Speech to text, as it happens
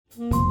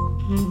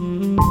I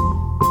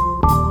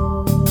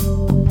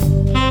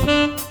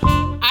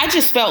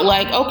just felt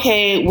like,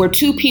 okay, we're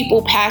two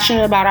people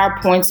passionate about our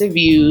points of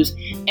views,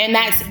 and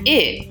that's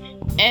it.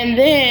 And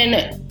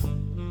then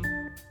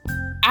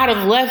out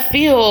of left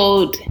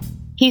field,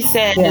 he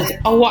says,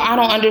 "Oh, well, I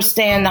don't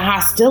understand the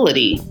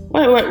hostility."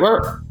 Wait,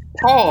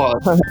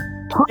 pause.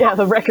 Yeah,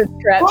 the record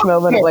scratch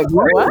moment of like,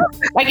 what?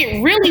 Like,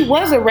 it really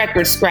was a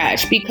record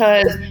scratch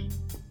because...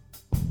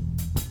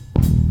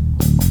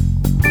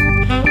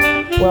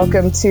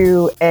 Welcome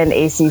to an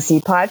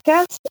ACC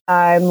podcast.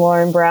 I'm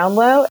Lauren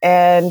Brownlow,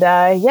 and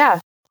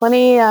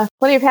plenty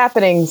of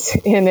happenings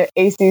in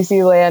ACC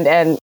land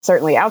and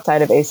certainly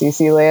outside of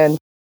ACC land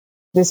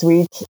this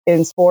week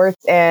in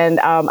sports. And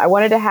I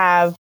wanted to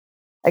have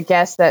a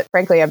guest that,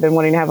 frankly, I've been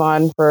wanting to have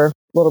on for a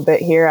little bit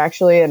here,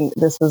 actually, and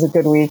this was a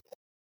good week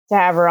to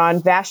have her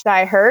on.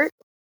 Vashti Hurt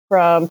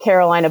from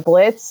Carolina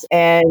Blitz,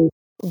 and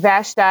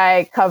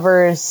Vashti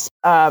covers,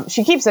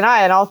 she keeps an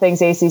eye on all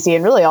things ACC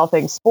and really all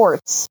things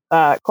sports,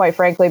 quite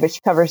frankly, but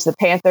she covers the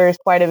Panthers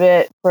quite a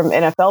bit from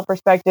NFL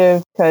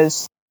perspective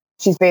because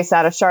she's based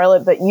out of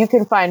Charlotte. But you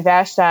can find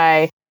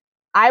Vashti.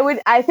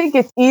 I think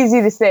it's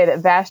easy to say that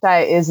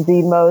Vashti is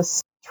the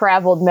most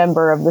traveled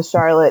member of the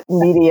Charlotte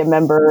media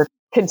member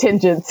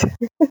contingent.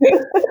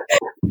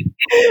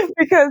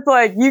 Because,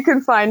 like, you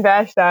can find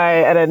Vashti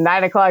at a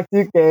 9:00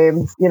 Duke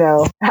game,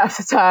 half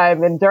the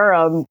time in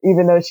Durham,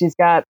 even though she's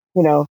got,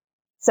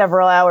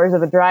 several hours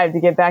of a drive to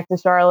get back to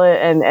Charlotte.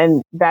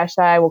 And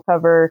Vashti will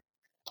cover,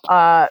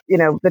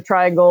 the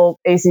Triangle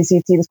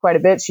ACC teams quite a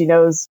bit. She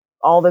knows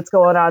all that's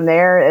going on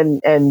there.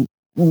 And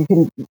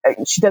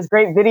she does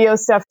great video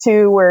stuff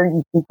too, where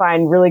you can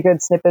find really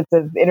good snippets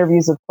of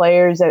interviews with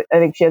players. I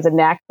think she has a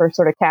knack for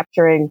sort of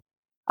capturing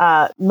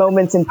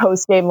moments in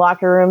post-game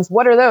locker rooms.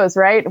 What are those,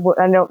 right?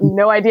 I know,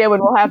 no idea when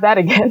we'll have that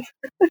again.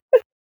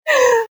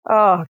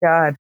 Oh,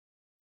 God.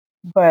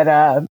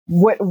 But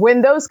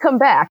when those come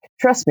back,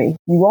 trust me,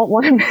 you won't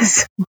want to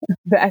miss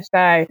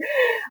Vashti,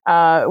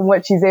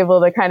 what she's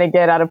able to kind of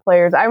get out of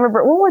players. I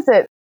remember, what was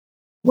it?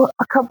 Well,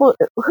 who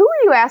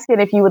were you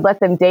asking if you would let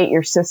them date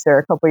your sister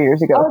a couple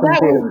years ago?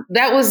 Oh,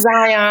 that was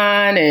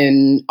Zion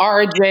and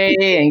RJ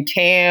and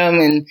Cam,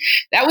 and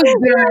that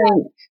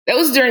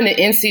was during the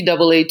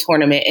NCAA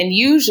tournament. And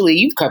usually,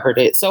 you've covered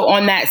it. So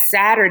on that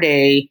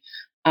Saturday,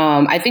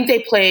 I think they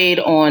played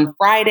on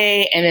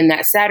Friday, and then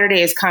that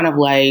Saturday is kind of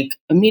like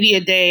a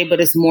media day, but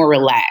it's more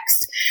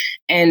relaxed.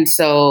 And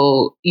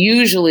so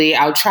usually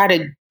I'll try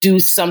to do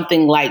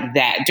something like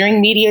that during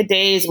media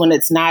days when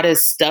it's not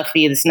as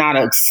stuffy. It's not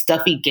a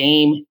stuffy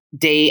game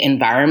day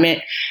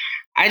environment.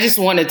 I just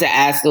wanted to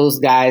ask those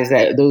guys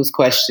those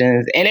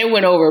questions, and it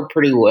went over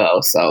pretty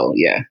well. So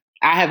yeah,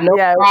 I have no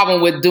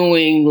problem with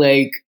doing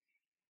like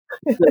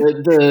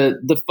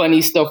the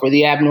funny stuff or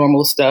the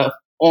abnormal stuff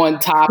on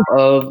top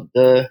of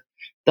the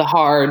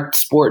hard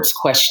sports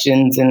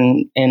questions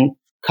and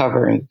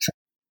covering.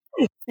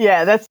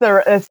 Yeah, that's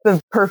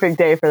the perfect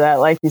day for that.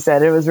 Like you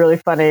said, it was really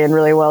funny and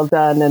really well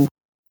done. And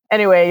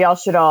anyway, y'all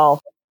should all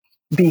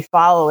be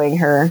following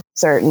her,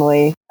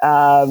 certainly.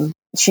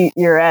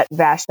 You're at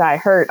Vashti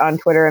Hurt on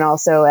Twitter and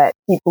also at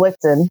Keep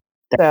Blitzen.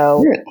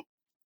 So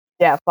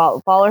yeah,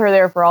 follow her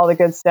there for all the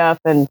good stuff.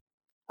 And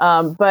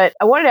but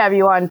I wanted to have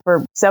you on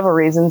for several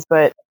reasons,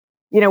 but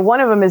one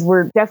of them is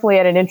we're definitely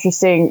at an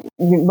interesting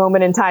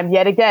moment in time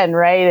yet again,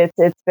 right?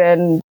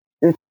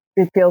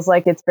 It feels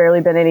like it's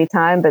barely been any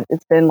time, but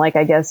it's been like,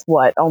 I guess,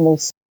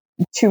 almost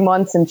 2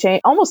 months and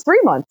change, almost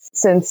 3 months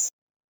since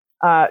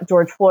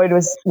George Floyd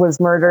was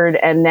murdered.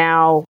 And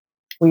now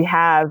we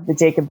have the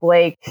Jacob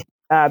Blake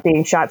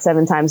being shot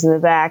 7 times in the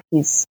back.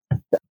 He's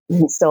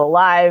still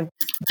alive.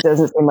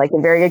 Doesn't seem like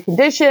in very good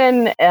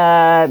condition.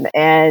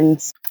 And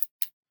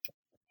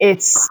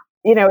it's,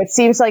 it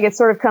seems like it's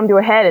sort of come to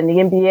a head in the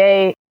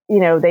NBA.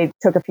 They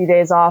took a few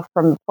days off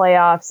from the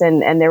playoffs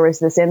and there was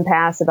this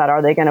impasse about,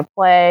 are they going to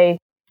play?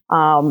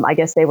 I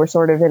guess they were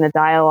sort of in a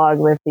dialogue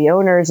with the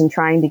owners and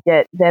trying to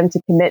get them to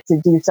commit to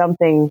do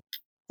something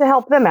to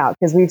help them out.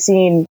 Because we've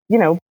seen,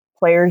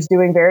 players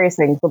doing various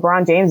things.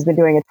 LeBron James has been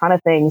doing a ton of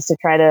things to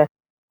try to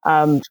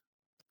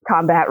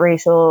combat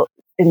racial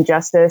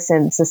injustice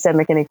and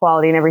systemic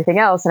inequality and everything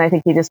else. And I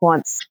think he just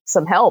wants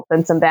some help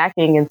and some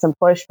backing and some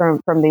push from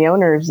the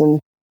owners.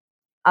 And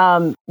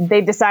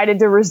they decided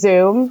to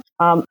resume.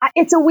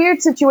 It's a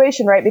weird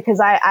situation, right? Because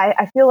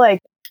I feel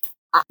like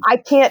I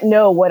can't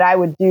know what I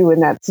would do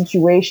in that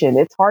situation.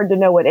 It's hard to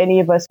know what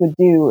any of us would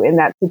do in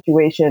that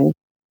situation,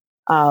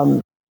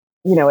 as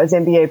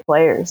NBA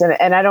players.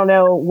 And I don't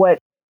know what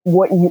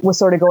was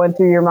sort of going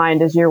through your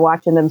mind as you're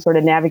watching them sort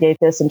of navigate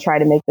this and try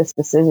to make this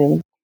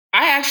decision.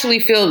 I actually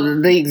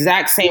feel the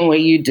exact same way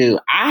you do.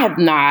 I have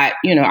not,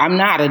 I'm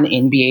not an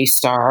NBA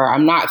star.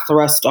 I'm not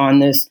thrust on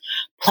this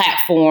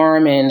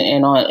platform and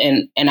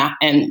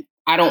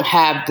I don't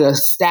have the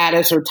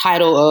status or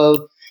title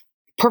of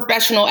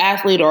professional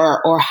athlete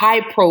or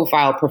high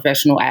profile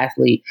professional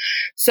athlete.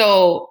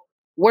 So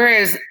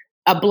whereas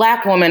a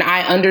Black woman,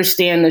 I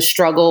understand the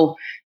struggle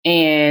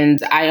and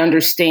I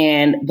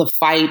understand the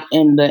fight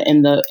and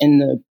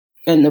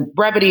the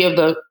brevity of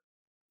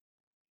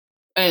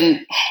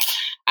and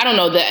I don't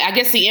know, I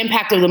guess the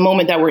impact of the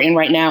moment that we're in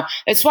right now,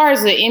 as far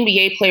as the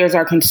NBA players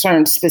are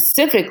concerned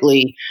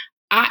specifically,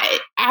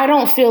 I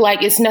don't feel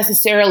like it's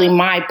necessarily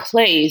my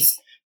place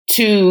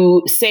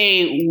to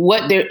say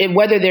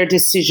whether their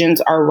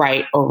decisions are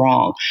right or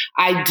wrong.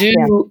 I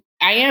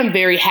am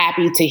very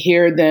happy to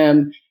hear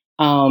them,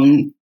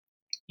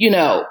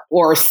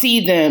 or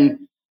see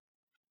them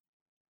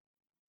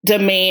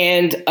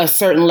demand a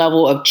certain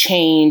level of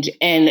change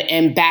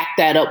and back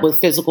that up with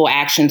physical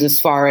actions,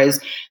 as far as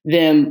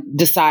them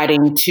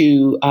deciding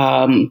to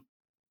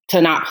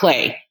not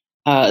play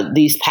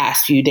these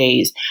past few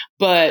days.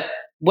 But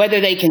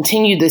whether they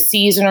continue the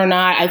season or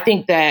not, I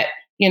think that,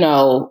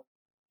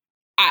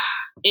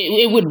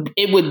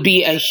 it would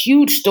be a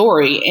huge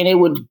story, and it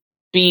would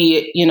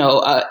be,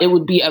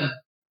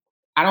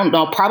 I don't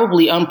know,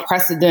 probably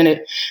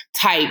unprecedented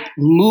type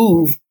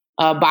move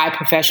by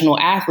professional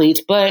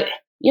athletes. But,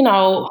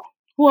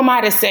 who am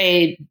I to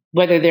say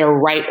whether they're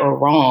right or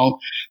wrong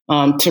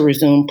to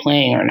resume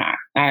playing or not?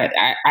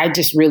 I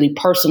just really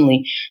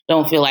personally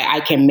don't feel like I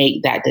can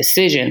make that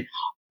decision.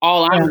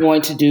 All I'm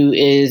going to do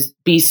is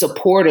be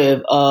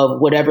supportive of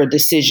whatever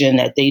decision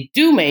that they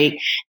do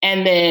make,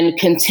 and then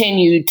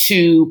continue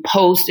to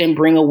post and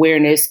bring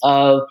awareness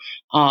of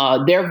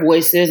their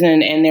voices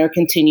and their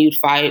continued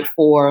fight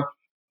for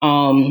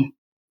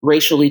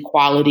racial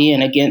equality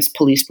and against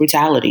police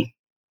brutality.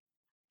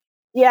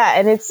 Yeah,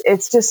 and it's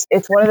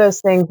one of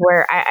those things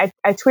where I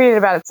tweeted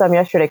about it some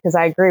yesterday, because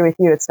I agree with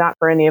you. It's not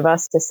for any of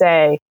us to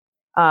say,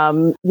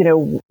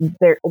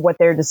 what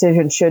their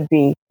decision should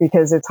be,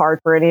 because it's hard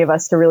for any of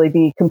us to really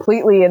be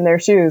completely in their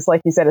shoes,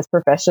 like you said, as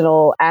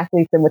professional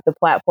athletes and with the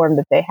platform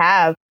that they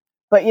have.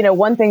 But,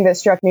 one thing that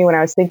struck me when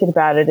I was thinking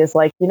about it is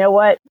like,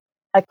 what?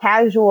 A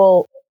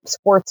casual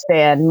sports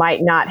fan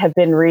might not have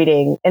been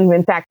reading, and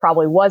in fact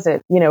probably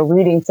wasn't,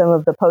 reading some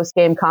of the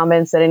post-game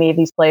comments that any of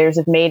these players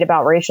have made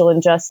about racial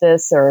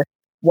injustice, or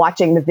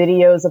watching the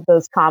videos of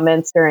those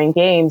comments during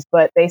games,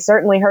 but they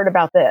certainly heard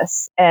about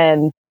this.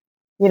 And,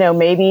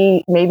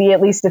 maybe at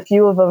least a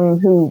few of them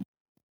who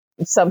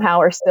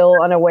somehow are still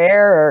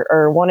unaware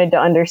or wanted to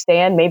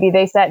understand, maybe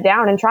they sat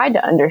down and tried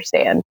to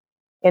understand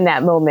in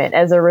that moment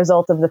as a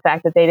result of the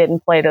fact that they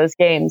didn't play those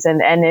games.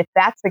 And if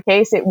that's the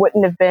case, it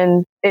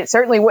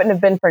certainly wouldn't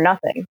have been for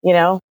nothing,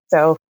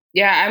 So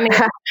yeah, I mean,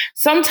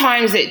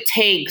 sometimes it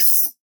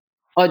takes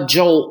a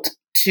jolt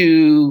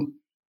to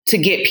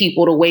get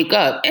people to wake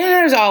up.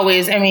 And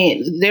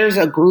there's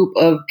a group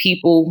of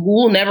people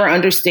who will never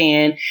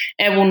understand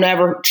and will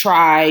never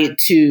try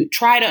to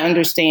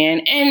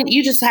understand. And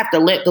you just have to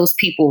let those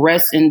people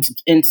rest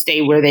and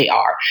stay where they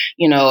are,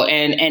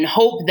 and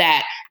hope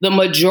that the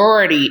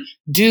majority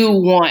do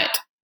want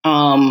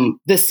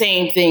the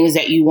same things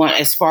that you want,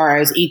 as far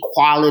as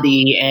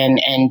equality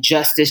and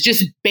justice,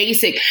 just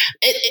basic.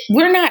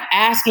 We're not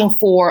asking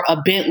for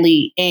a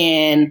Bentley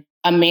and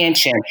a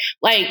mansion.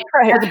 Like,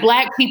 as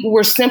Black people,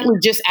 we're simply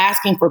just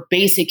asking for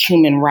basic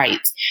human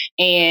rights.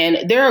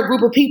 And there are a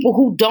group of people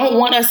who don't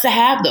want us to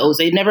have those.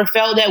 They never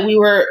felt that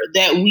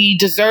we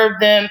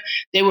deserved them.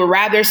 They would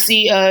rather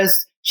see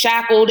us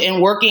shackled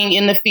and working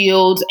in the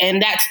fields.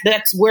 And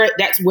that's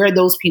where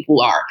those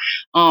people are.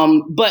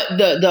 But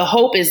the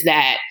hope is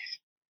that,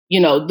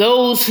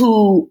 those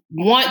who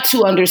want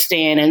to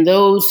understand, and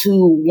those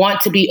who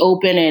want to be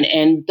open,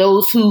 and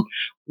those who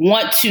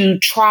want to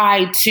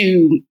try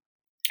to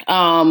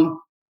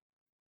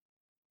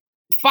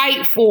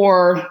fight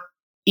for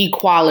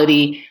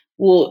equality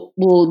will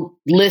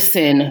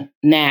listen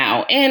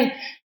now. And,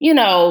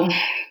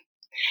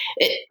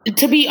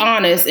 to be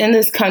honest, in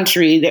this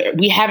country,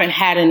 we haven't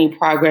had any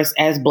progress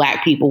as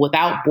Black people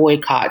without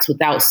boycotts,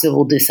 without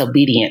civil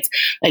disobedience.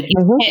 Like,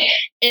 you can't,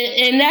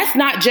 and that's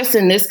not just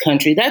in this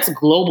country, that's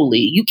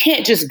globally. You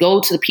can't just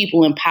go to the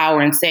people in power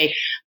and say,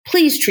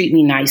 please treat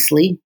me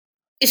nicely.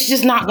 It's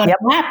just not going to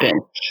happen.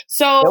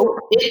 So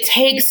it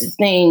takes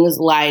things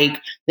like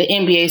the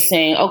NBA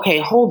saying, okay,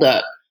 hold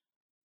up.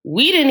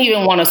 We didn't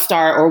even want to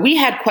start, or we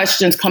had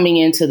questions coming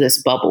into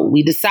this bubble.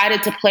 We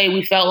decided to play.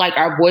 We felt like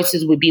our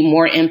voices would be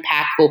more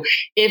impactful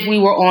if we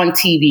were on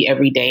TV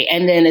every day.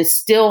 And then it's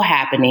still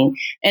happening.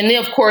 And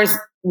then, of course,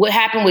 what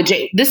happened with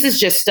this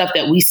is just stuff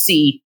that we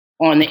see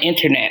on the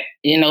internet.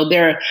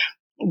 There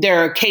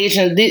are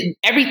occasions,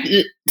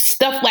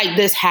 stuff like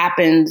this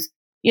happens,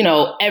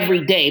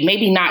 every day,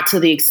 maybe not to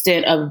the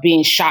extent of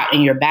being shot in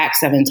your back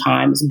 7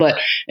 times, but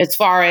as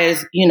far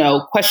as,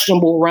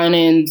 questionable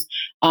run-ins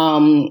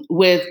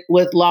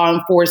with law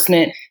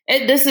enforcement,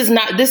 this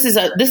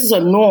is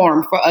a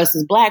norm for us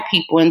as Black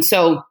people. And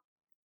so,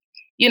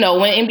 when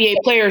NBA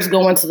players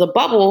go into the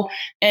bubble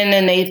and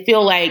then they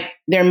feel like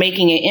they're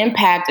making an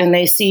impact, and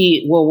they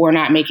see, well, we're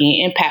not making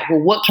an impact.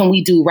 Well, what can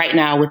we do right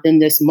now within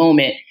this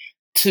moment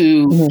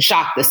to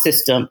shock the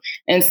system?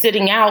 And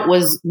sitting out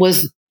was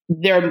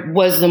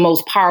the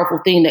most powerful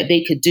thing that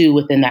they could do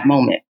within that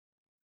moment.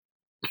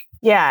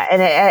 Yeah.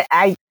 And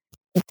I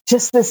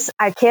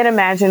can't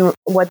imagine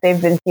what they've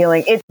been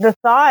feeling.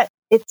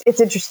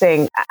 It's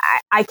interesting.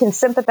 I can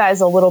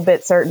sympathize a little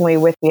bit, certainly,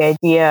 with the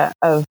idea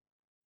of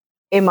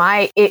am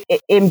I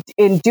in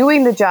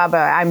doing the job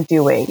I'm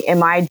doing?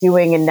 Am I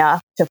doing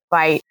enough to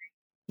fight,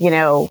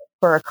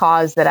 for a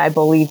cause that I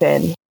believe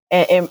in,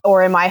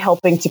 or am I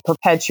helping to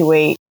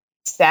perpetuate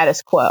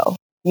status quo?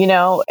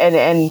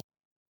 And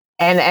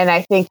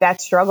I think that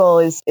struggle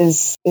is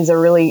a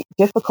really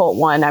difficult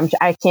one.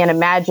 I can't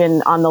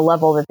imagine on the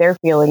level that they're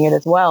feeling it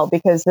as well,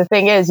 because the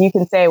thing is, you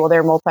can say, well,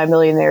 they're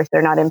multimillionaires,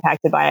 they're not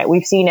impacted by it.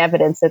 We've seen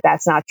evidence that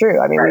that's not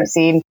true. I mean, we've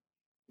seen,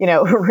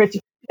 rich,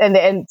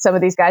 and some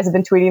of these guys have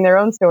been tweeting their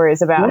own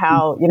stories about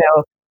how,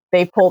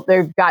 they've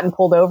gotten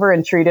pulled over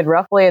and treated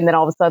roughly, and then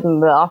all of a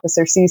sudden the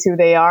officer sees who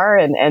they are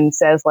and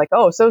says like,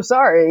 "Oh, so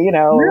sorry,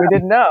 we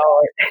didn't know."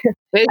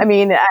 I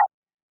mean,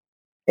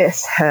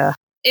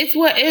 it's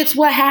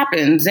what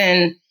happens,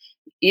 and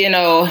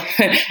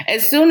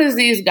as soon as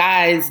these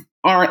guys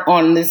aren't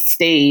on this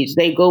stage,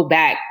 they go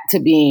back to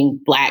being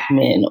Black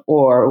men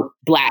or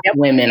Black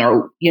women,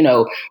 or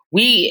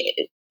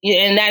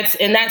and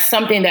that's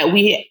something that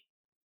we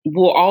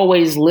will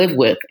always live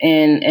with.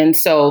 And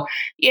so,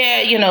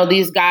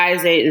 these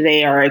guys,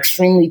 they are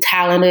extremely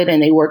talented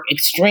and they work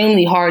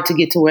extremely hard to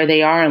get to where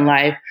they are in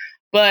life.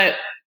 But,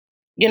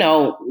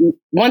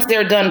 once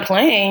they're done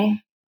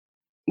playing,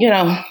 you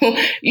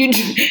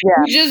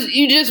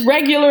just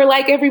regular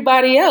like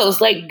everybody else.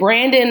 Like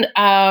Brandon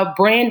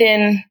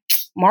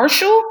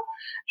Marshall,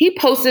 he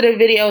posted a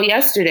video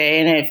yesterday,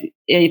 and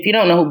if you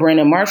don't know who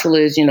Brandon Marshall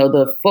is,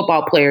 the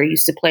football player,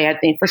 used to play, I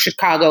think, for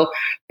Chicago,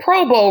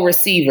 Pro Bowl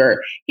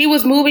receiver. He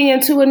was moving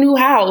into a new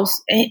house,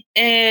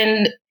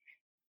 and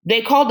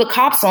they called the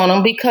cops on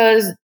him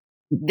because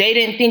they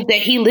didn't think that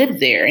he lived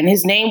there and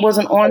his name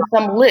wasn't on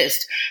some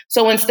list.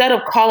 So instead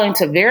of calling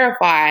to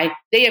verify,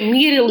 they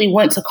immediately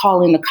went to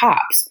calling the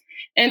cops.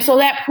 And so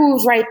that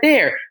proves right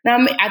there. Now,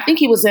 I think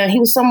he was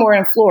somewhere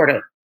in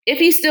Florida. If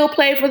he still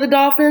played for the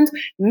Dolphins,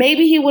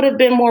 maybe he would have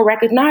been more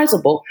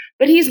recognizable,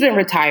 but he's been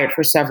retired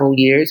for several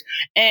years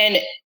and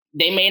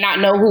they may not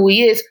know who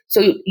he is.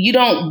 So he's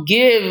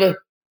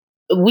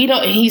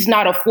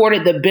not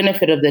afforded the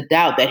benefit of the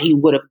doubt that he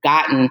would have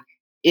gotten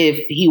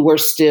if he were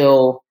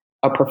still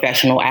a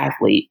professional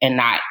athlete and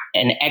not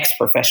an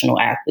ex-professional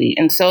athlete.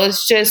 And so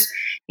it's just,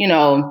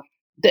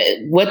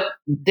 what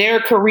their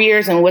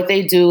careers and what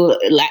they do.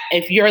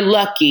 If you're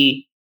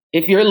lucky,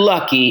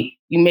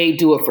 you may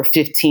do it for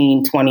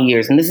 15, 20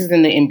 years. And this is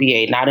in the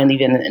NBA, not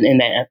even in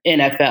the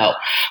NFL.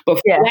 But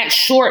for that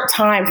short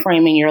time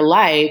frame in your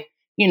life,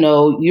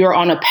 you're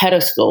on a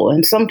pedestal.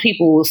 And some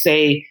people will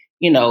say,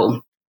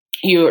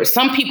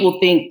 some people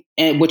think,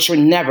 which you're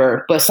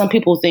never, but some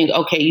people think,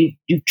 okay,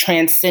 you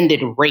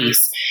transcended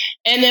race.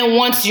 And then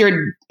once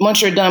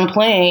you're done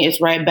playing, it's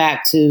right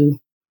back to,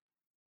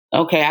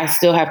 okay, I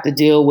still have to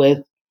deal with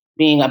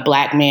being a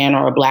Black man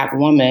or a Black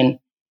woman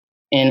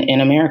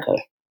in America.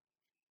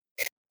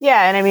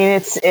 Yeah. And I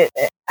mean,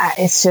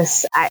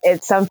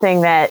 it's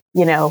something that,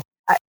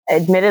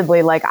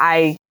 admittedly, like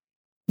I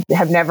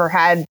have never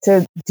had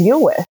to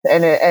deal with.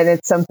 And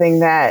it's something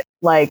that,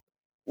 like,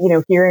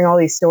 hearing all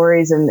these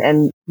stories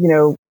and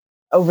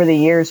over the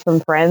years from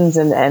friends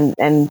and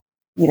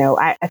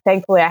I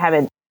thankfully I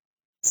haven't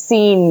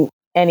seen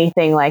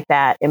anything like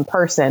that in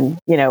person,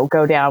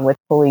 go down with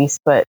police.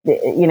 But,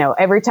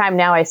 every time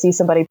now I see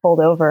somebody pulled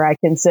over, I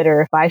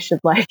consider if I should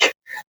like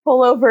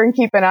pull over and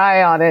keep an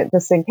eye on it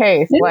just in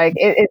case. Like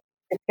it's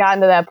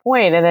gotten to that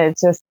point, and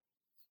it's just,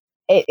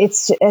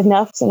 it's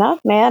enough's enough,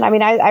 man. I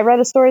mean, I read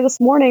a story this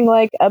morning,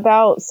 like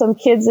about some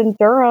kids in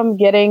Durham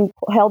getting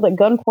held at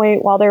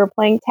gunpoint while they were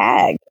playing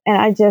tag.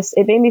 And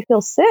it made me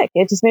feel sick.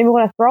 It just made me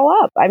want to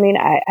throw up. I mean,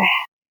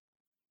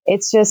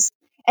 it's just,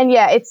 and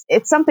yeah,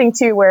 it's something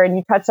too, where, and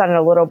you touched on it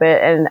a little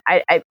bit, and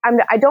I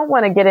don't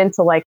want to get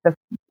into like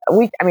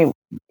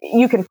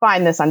you can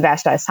find this on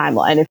Vashti's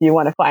timeline if you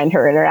want to find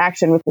her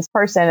interaction with this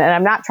person. And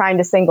I'm not trying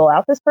to single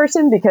out this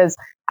person, because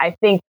I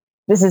think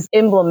this is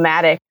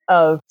emblematic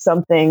of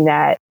something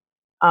that,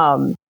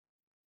 like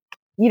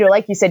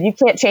you said, you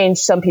can't change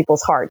some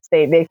people's hearts.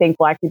 They think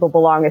Black people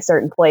belong a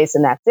certain place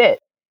and that's it.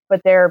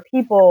 But there are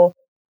people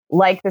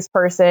like this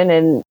person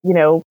and,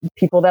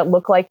 people that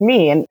look like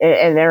me and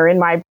they're in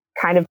my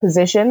kind of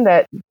position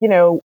that,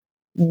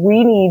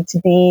 we need to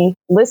be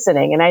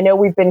listening. And I know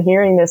we've been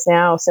hearing this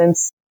now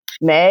since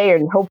May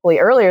and hopefully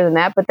earlier than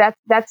that, but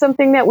that's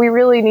something that we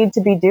really need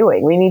to be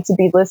doing. We need to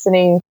be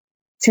listening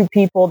to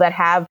people that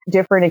have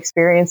different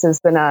experiences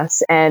than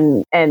us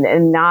and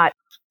not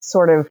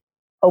sort of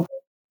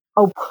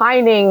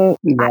opining.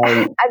 Right. I'm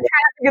trying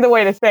to think of the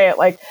way to say it.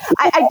 Like,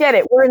 I get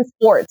it. We're in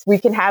sports. We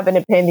can have an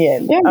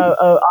opinion,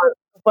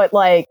 but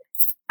like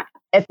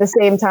at the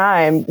same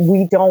time,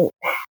 we don't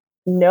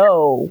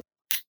know.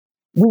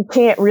 We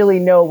can't really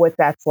know what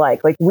that's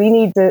like. Like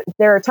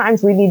there are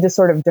times we need to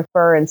sort of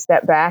defer and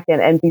step back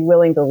and be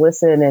willing to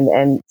listen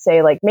and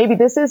say like, maybe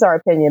this is our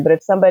opinion, but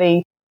if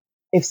somebody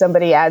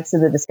adds to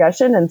the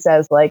discussion and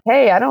says like,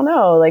 hey, I don't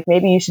know, like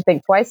maybe you should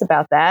think twice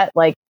about that.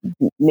 Like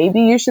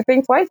maybe you should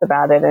think twice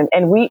about it.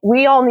 And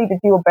we all need to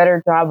do a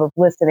better job of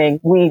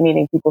listening. We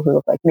meaning people who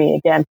look like me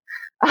again,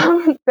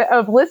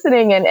 of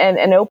listening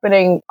and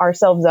opening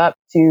ourselves up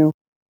to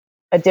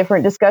a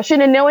different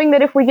discussion, and knowing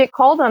that if we get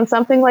called on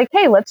something like,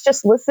 hey, let's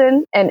just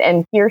listen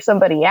and hear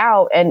somebody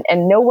out, and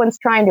no one's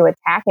trying to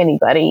attack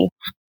anybody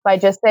by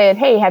just saying,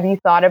 hey, have you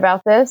thought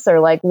about this? Or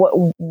like,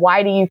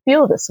 why do you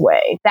feel this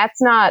way?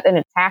 That's not an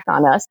attack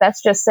on us.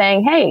 That's just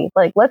saying, hey,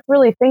 like, let's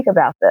really think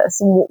about this.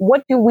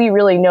 What do we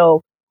really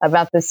know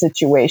about this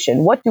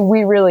situation? What do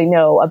we really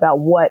know about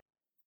what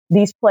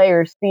these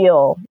players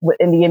feel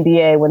in the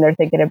NBA when they're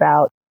thinking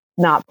about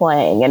not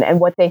playing, and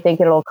what they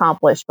think it'll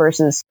accomplish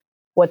versus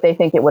what they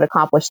think it would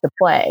accomplish to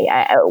play?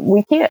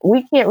 We can't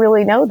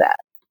really know that.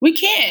 We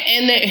can't.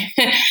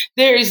 And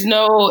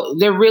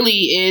there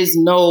really is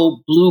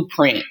no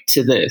blueprint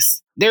to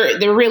this.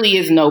 There really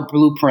is no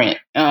blueprint.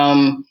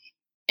 And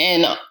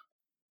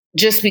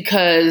just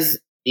because,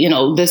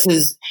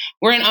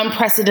 we're in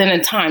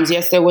unprecedented times.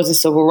 Yes, there was a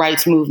civil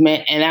rights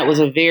movement, and that was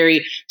a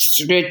very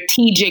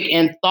strategic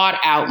and thought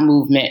out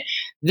movement.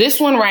 This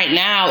one right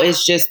now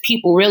is just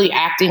people really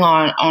acting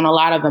on a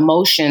lot of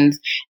emotions.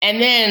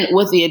 And then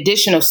with the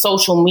addition of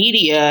social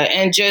media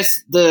and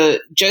just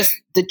the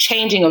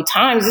changing of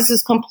times, this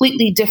is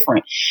completely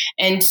different.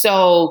 And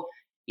so,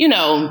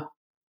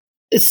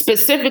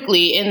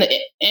 specifically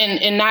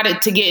and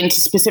not to get into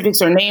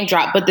specifics or name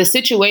drop, but the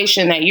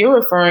situation that you're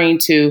referring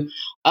to,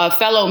 a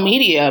fellow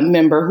media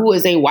member who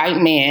is a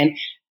white man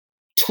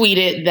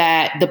tweeted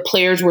that the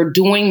players were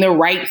doing the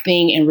right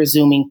thing in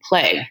resuming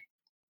play.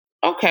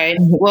 Okay,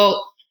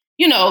 well,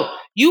 you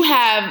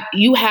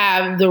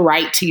have the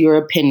right to your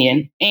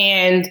opinion,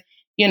 and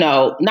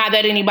not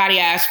that anybody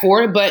asked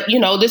for it, but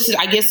this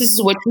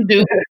is what you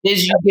do,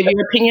 is you give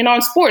your opinion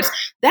on sports.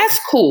 That's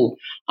cool.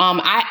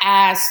 I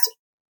asked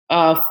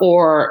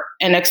for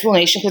an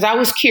explanation because I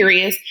was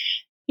curious.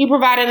 He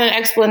provided an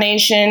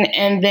explanation,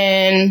 and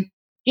then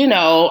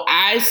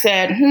I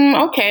said,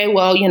 okay,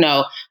 well,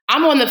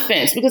 I'm on the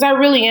fence, because I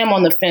really am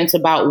on the fence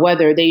about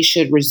whether they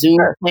should resume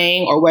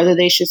playing or whether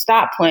they should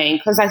stop playing.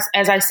 Because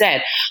as I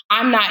said,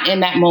 I'm not in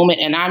that moment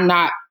and I'm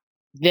not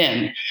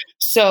them.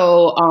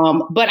 So,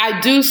 but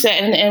I do say,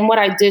 and what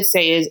I did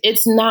say is,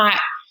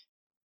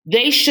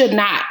 they should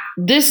not,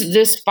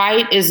 this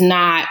fight is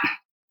not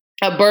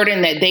a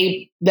burden that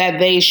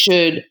they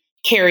should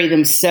carry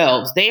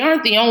themselves. They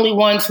aren't the only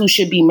ones who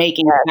should be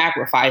making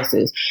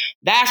sacrifices.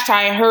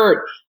 Vashti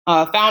Hurt,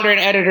 founder and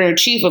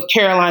editor-in-chief of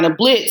Carolina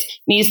Blitz,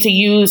 needs to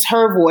use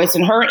her voice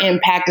and her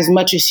impact as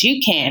much as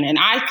she can. And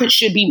I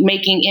should be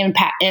making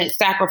impact and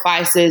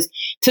sacrifices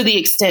to the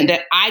extent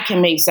that I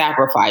can make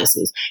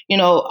sacrifices.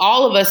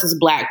 All of us as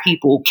Black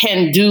people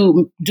can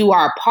do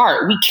our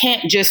part. We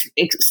can't just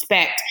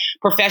expect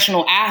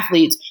professional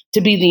athletes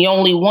to be the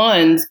only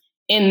ones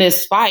in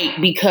this fight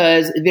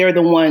because they're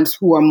the ones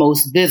who are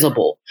most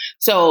visible.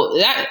 So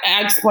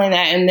I explained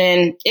that. And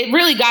then it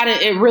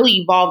really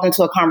evolved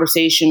into a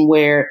conversation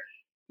where,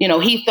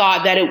 he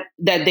thought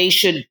that they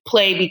should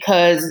play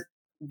because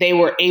they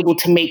were able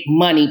to make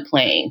money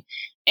playing.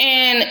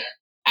 And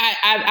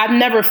I've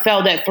never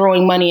felt that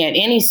throwing money at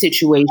any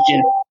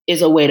situation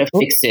is a way to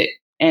fix it.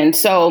 And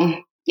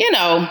so,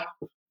 it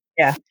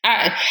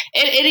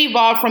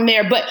evolved from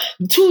there. But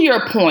to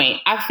your point,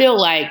 I feel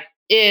like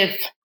if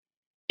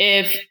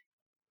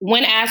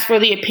when asked for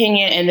the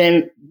opinion and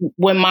then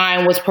when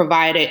mine was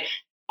provided,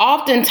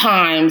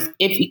 oftentimes,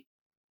 if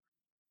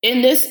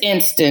in this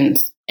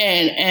instance,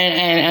 and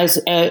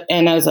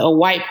as a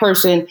white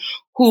person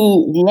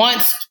who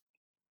wants,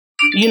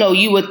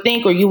 you would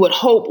think, or you would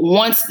hope,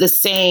 wants the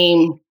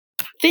same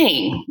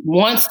thing,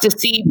 wants to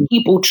see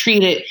people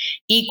treated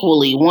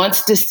equally,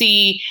 wants to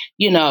see,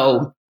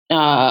 not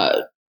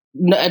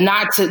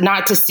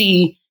to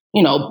see,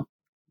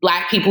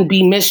 Black people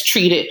be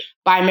mistreated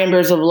by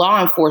members of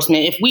law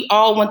enforcement. If we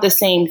all want the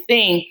same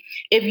thing,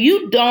 if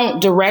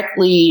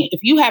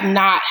you have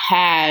not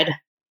had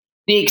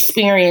the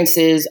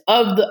experiences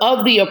of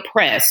the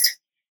oppressed,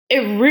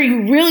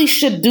 you really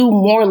should do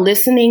more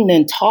listening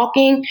than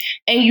talking.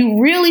 And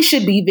you really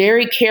should be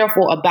very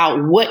careful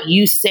about what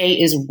you say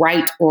is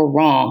right or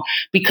wrong,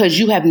 because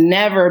you have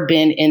never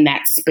been in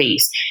that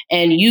space.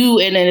 And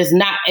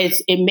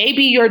it may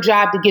be your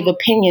job to give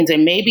opinions,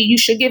 and maybe you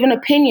should give an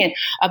opinion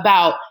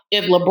about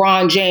if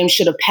LeBron James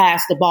should have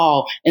passed the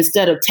ball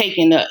instead of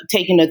taking a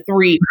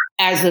three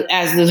as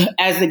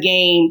the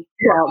game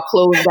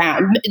closed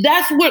down.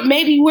 That's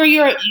where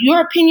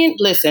your opinion.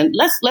 Listen,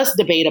 let's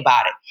debate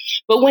about it.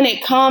 But when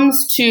it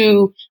comes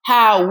to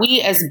how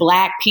we as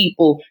Black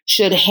people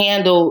should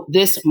handle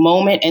this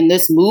moment and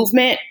this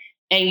movement,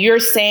 and you're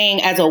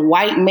saying as a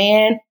white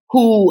man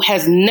who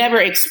has never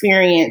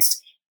experienced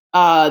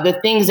the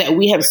things that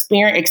we have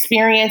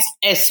experienced,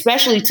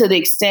 especially to the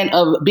extent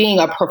of being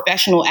a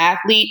professional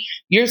athlete,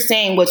 you're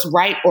saying what's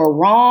right or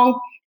wrong.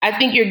 I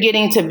think you're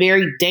getting to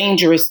very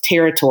dangerous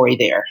territory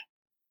there.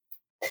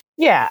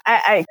 Yeah,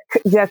 I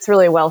that's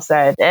really well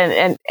said.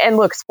 And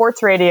look,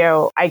 sports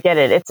radio, I get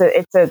it.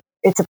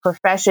 It's a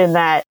profession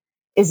that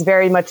is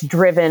very much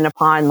driven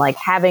upon like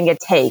having a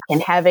take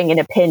and having an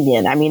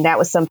opinion. I mean,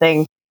 that's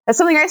something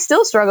I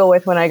still struggle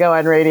with when I go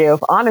on radio,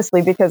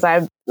 honestly, because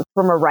I'm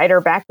from a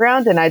writer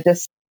background, and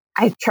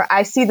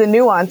I see the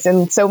nuance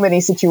in so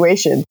many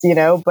situations,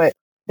 but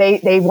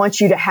they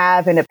want you to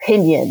have an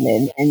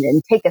opinion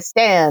and take a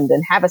stand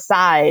and have a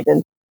side.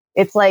 And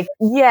it's like,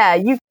 yeah,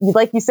 you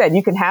like you said,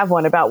 you can have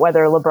one about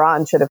whether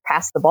LeBron should have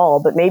passed the ball,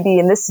 but maybe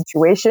in this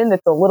situation,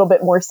 it's a little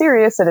bit more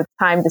serious and it's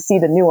time to see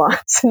the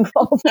nuance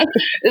involved.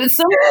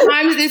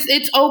 Sometimes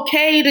it's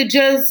okay to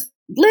just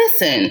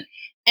listen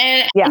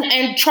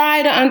and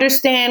try to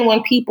understand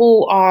when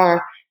people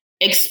are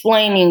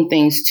explaining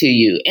things to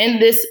you in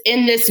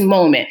this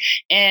moment.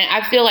 And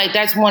I feel like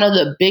that's one of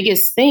the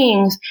biggest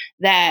things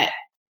that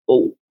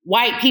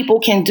white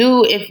people can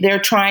do if they're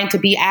trying to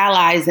be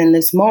allies in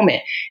this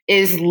moment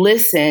is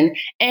listen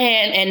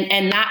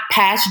and not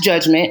pass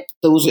judgment.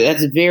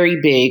 That's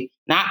very big.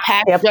 Not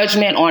pass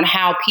judgment on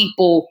how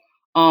people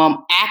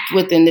act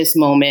within this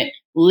moment.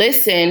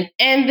 Listen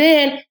and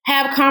then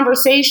have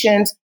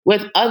conversations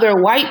with other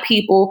white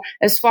people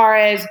as far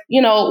as,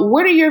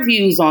 what are your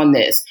views on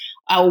this?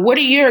 What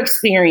are your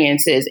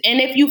experiences? And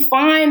if you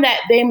find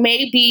that they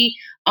may be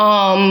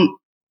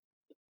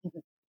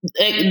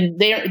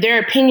their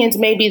opinions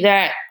may be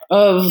that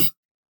of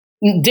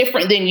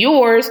different than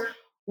yours.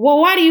 Well,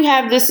 why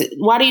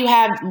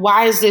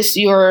is this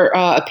your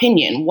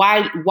opinion?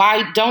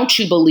 Why don't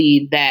you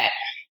believe that,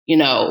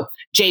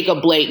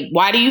 Jacob Blake,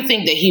 why do you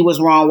think that he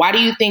was wrong? Why do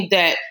you think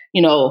that,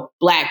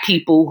 Black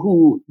people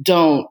who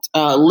don't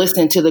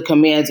listen to the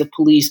commands of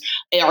police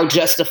are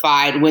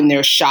justified when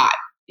they're shot?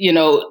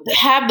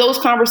 Have those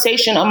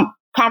conversations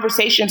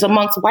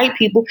amongst white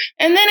people,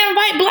 and then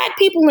invite Black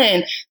people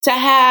in to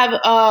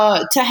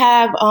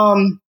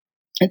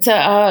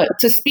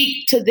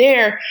speak to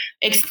their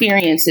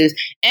experiences.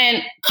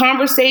 And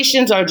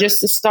conversations are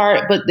just a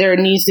start, but there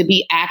needs to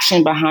be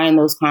action behind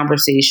those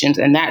conversations,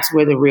 and that's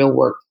where the real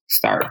work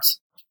starts.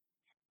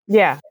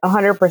 Yeah,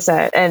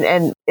 100%.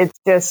 And it's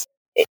just,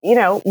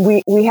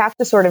 we have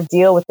to sort of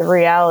deal with the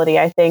reality,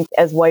 I think,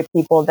 as white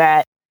people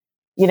that,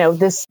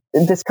 this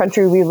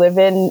country we live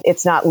in,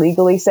 it's not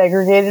legally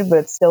segregated, but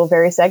it's still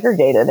very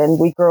segregated. And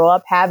we grow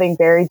up having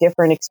very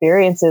different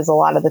experiences a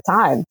lot of the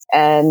time.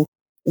 And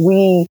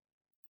we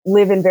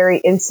live in very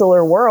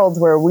insular worlds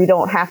where we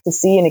don't have to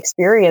see and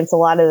experience a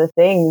lot of the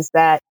things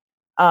that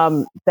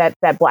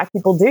Black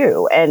people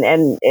do.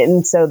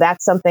 And so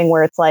that's something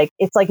where it's like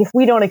if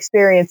we don't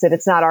experience it,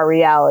 it's not our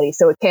reality.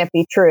 So it can't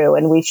be true.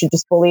 And we should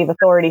just believe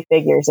authority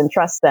figures and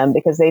trust them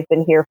because they've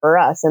been here for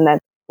us. And then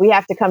we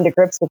have to come to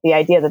grips with the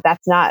idea that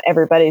that's not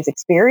everybody's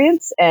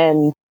experience.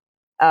 And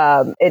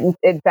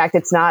in fact,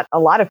 it's not a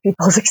lot of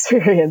people's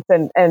experience.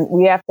 And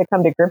we have to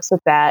come to grips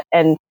with that.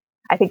 And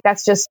I think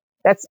that's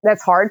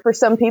hard for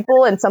some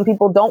people, and some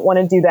people don't want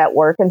to do that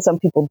work, and some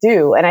people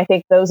do. And I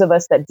think those of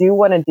us that do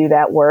want to do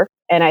that work,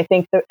 and I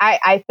think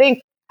I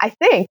think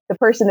the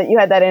person that you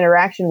had that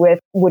interaction with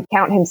would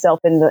count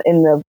himself in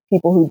the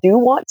people who do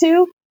want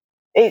to.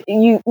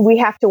 We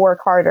have to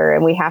work harder,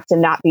 and we have to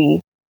not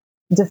be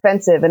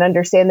defensive and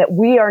understand that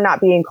we are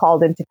not being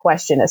called into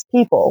question as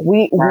people.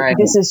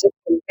 This is just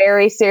a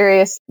very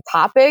serious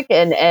topic,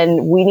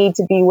 and we need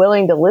to be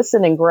willing to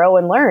listen and grow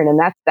and learn.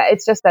 And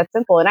it's just that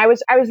simple. And I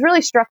was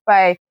really struck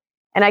by,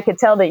 and I could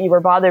tell that you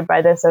were bothered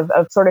by this of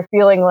sort of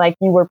feeling like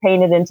you were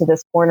painted into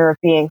this corner of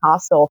being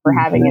hostile for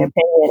having an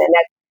opinion. And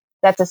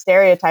that's a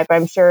stereotype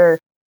I'm sure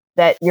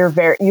that you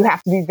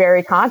have to be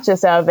very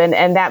conscious of.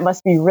 And that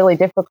must be really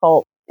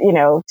difficult,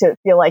 to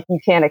feel like you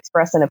can't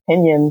express an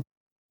opinion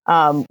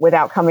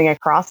without coming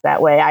across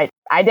that way.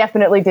 I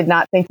definitely did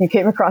not think you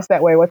came across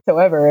that way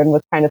whatsoever, and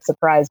was kind of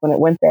surprised when it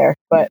went there.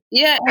 But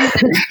yeah,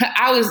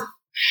 I was,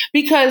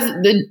 because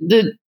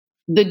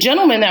the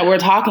gentleman that we're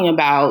talking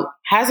about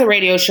has a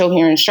radio show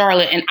here in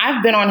Charlotte, and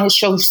I've been on his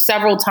show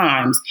several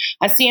times.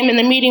 I see him in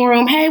the meeting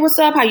room. Hey, what's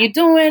up? How you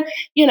doing?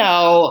 You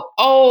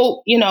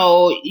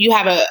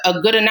have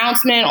a good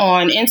announcement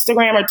on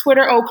Instagram or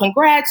Twitter. Oh,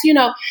 congrats.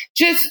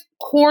 Just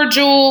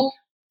cordial,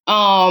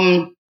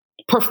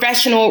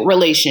 professional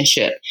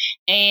relationship.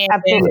 And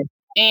absolutely.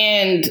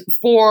 And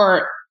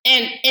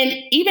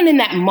even in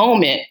that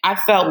moment, I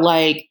felt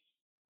like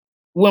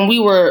when we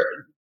were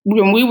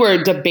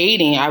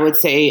debating, I would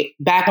say,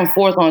 back and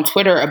forth on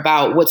Twitter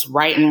about what's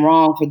right and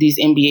wrong for these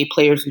NBA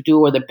players to do,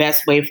 or the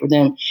best way for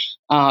them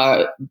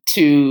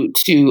to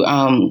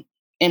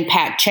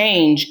impact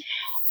change,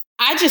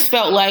 I just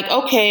felt like,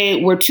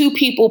 okay, we're two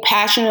people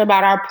passionate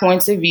about our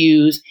points of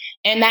views,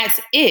 and that's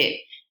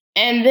it.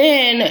 And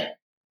then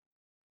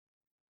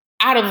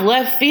out of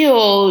left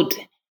field,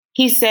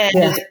 he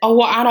says, "Oh,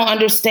 well, I don't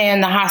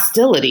understand the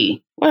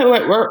hostility."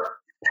 Wait,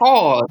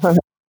 pause.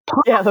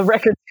 Yeah, the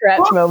record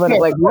scratch moment.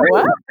 Like,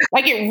 what?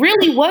 Like, it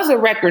really was a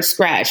record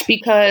scratch,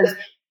 because,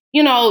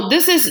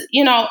 this is,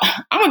 I'm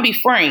gonna be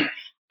frank.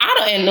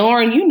 And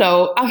Lauren, I'm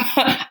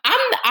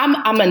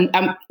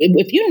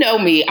if you know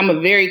me, I'm a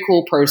very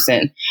cool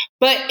person,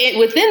 but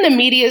within the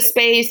media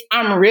space,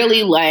 I'm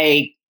really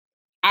like,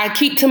 I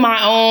keep to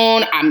my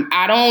own.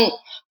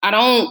 I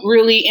don't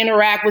really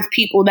interact with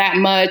people that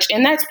much.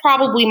 And that's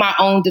probably my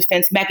own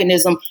defense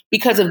mechanism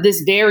because of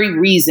this very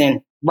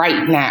reason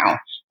right now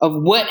of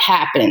what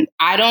happened.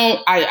 I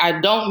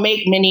don't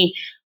make many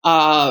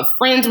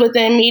friends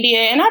within media,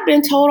 and I've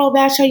been told, oh,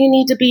 Basha, you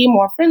need to be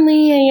more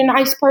friendly and you're a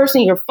nice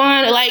person, you're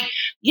fun. Like,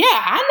 yeah,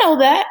 I know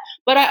that.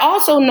 But I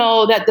also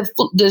know that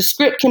the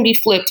script can be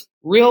flipped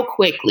real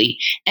quickly.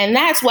 And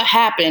that's what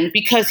happened,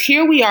 because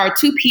here we are,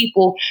 two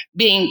people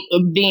being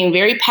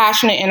very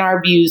passionate in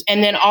our views.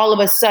 And then all of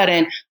a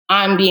sudden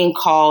I'm being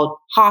called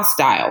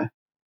hostile.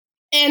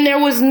 And there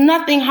was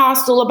nothing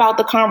hostile about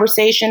the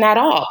conversation at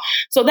all.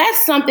 So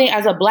that's something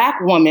as a Black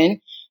woman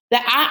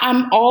that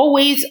I'm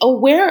always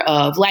aware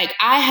of. Like,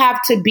 I have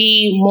to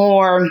be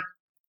more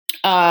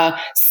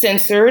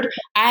censored.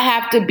 I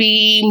have to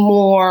be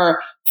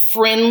more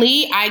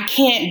friendly. I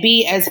can't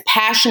be as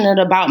passionate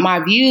about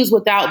my views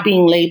without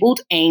being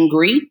labeled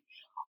angry,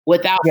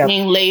 without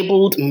being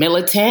labeled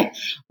militant,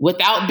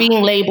 without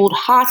being labeled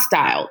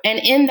hostile. And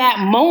in that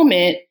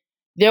moment,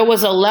 there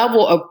was a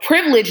level of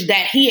privilege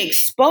that he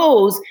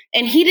exposed,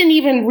 and he didn't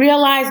even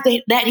realize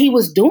that he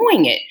was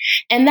doing it.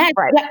 And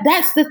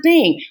that's the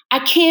thing. I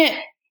can't,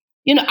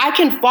 I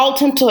can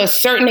fault him to a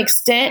certain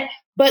extent,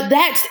 but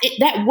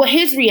what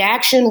his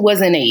reaction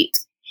was innate.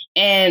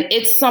 And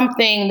it's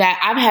something that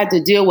I've had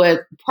to deal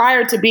with.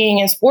 Prior to being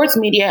in sports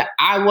media,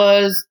 I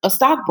was a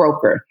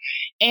stockbroker,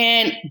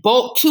 and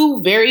both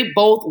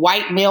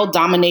white male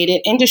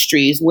dominated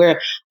industries,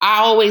 where I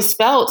always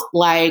felt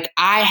like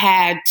I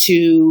had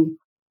to,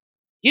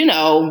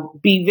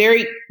 be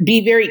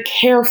very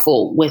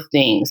careful with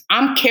things.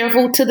 I'm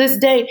careful to this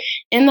day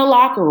in the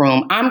locker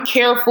room. I'm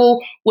careful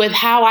with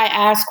how I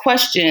ask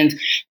questions.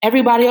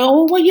 Everybody,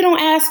 oh, well, you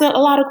don't ask a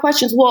lot of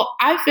questions. Well,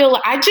 I feel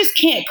like I just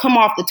can't come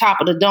off the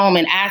top of the dome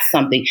and ask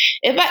something.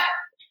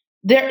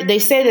 They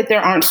say that there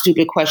aren't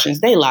stupid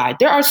questions. They lied.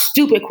 There are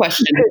stupid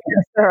questions.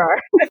 Yes, there are.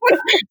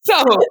 So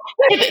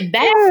if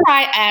that's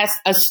why I ask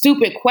a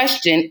stupid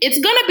question, it's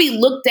going to be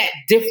looked at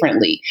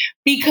differently,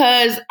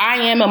 because I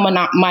am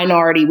a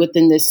minority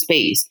within this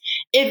space.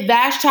 If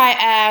Vashti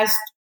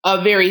asked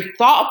a very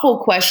thoughtful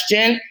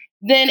question,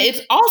 then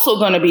it's also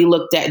going to be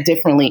looked at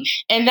differently.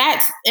 And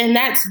that's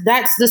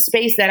the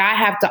space that I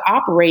have to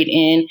operate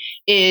in,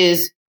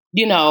 is,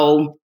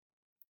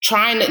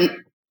 trying to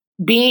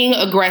being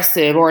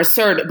aggressive or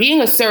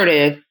being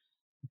assertive,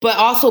 but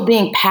also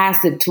being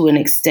passive to an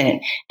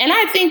extent. And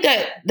I think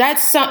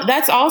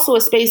that's also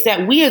a space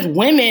that we as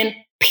women,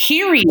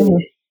 period,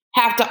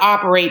 have to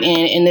operate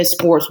in this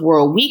sports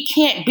world. We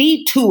can't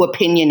be too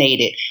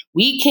opinionated.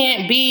 We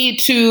can't be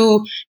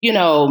too,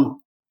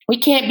 we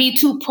can't be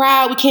too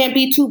proud. We can't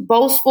be too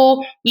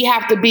boastful. We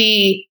have to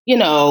be,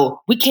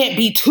 we can't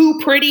be too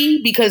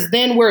pretty, because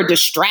then we're a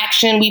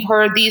distraction. We've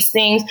heard these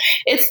things.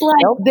 It's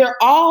like there are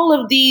all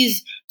of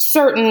these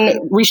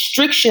certain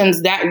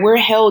restrictions that we're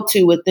held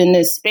to within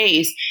this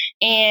space.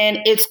 And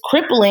it's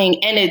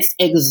crippling and it's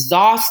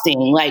exhausting.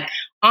 Like,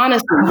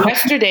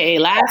 honestly,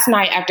 last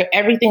night, after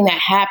everything that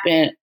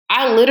happened,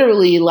 I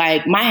literally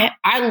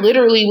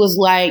was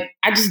like,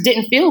 I just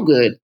didn't feel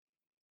good.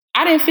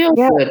 I didn't feel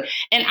good.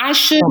 And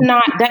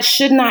that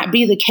should not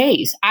be the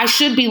case. I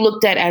should be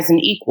looked at as an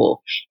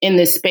equal in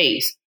this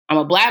space. I'm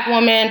a Black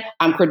woman.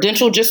 I'm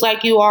credentialed just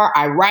like you are.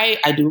 I write,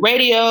 I do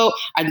radio,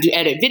 I do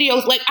edit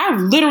videos. Like, I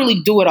literally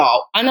do it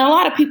all. And a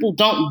lot of people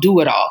don't do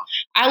it all.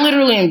 I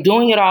literally am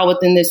doing it all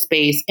within this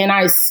space. And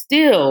I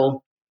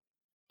still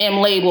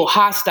am labeled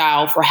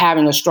hostile for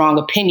having a strong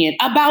opinion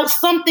about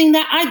something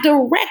that I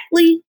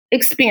directly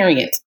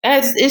experience.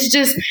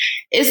 It's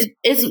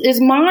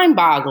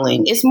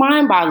mind-boggling. It's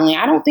mind-boggling.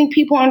 I don't think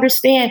people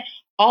understand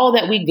all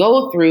that we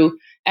go through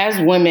as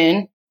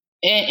women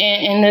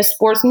in the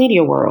sports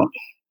media world.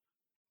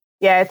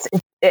 Yeah,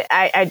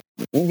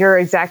 you're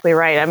exactly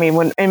right. I mean,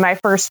 when in my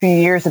first few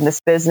years in this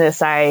business,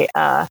 I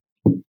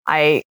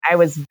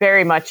was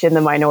very much in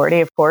the minority,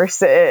 of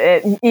course,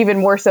 even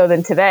more so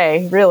than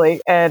today,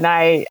 really. And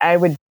I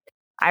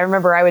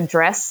remember I would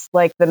dress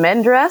like the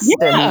men dressed,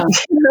 because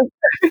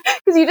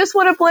you just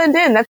want to blend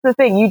in. That's the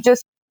thing.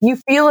 You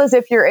feel as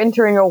if you're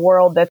entering a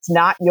world that's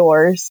not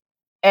yours,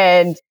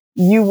 and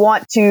you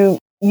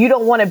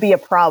don't want to be a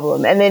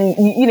problem. And then,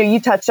 you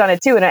touched on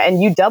it too.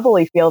 And you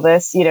doubly feel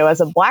this,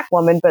 as a Black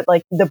woman, but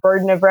like the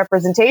burden of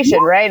representation,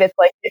 right? It's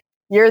like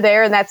you're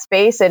there in that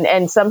space,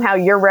 and somehow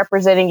you're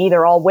representing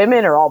either all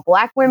women or all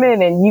Black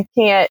women, and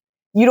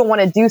you don't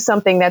want to do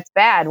something that's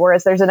bad.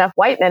 Whereas there's enough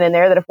white men in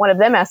there that if one of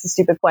them asks a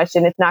stupid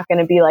question, it's not going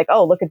to be like,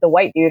 oh, look at the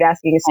white dude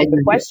asking a stupid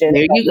question.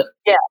 There you go.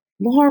 Yeah.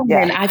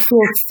 Lauren, I feel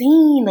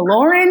seen.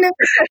 Lauren.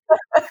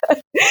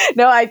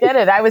 No, I get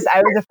it. I was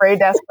afraid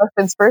to ask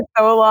questions for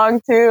so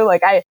long too.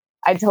 Like I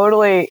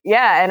totally,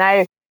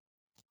 and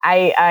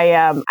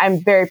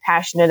I'm very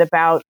passionate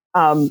about,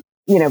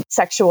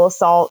 sexual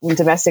assault and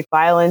domestic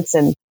violence.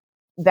 And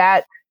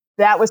that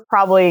was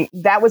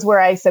where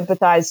I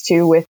sympathized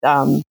too with,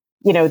 the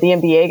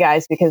NBA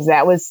guys, because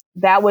that was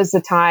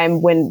the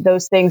time when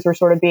those things were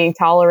sort of being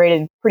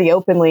tolerated pretty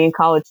openly in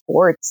college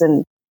sports.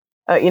 And,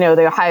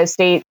 the Ohio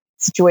State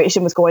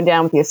situation was going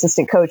down with the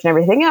assistant coach and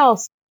everything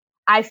else.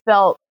 I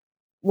felt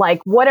like,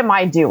 what am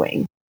I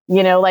doing?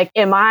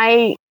 Am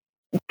I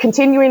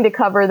continuing to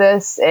cover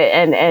this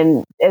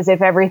and as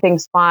if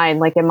everything's fine?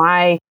 Like, am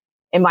I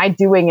am I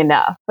doing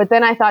enough? But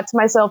then I thought to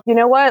myself, you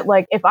know what?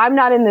 Like, if I'm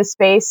not in this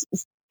space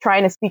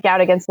trying to speak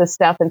out against this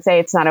stuff and say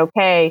it's not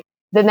okay,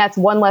 then that's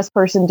one less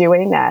person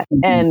doing that.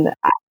 Mm-hmm. And,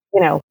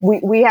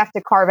 we have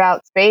to carve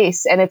out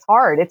space, and it's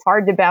hard. It's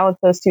hard to balance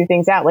those two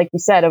things out. Like you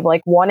said, of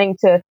like wanting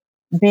to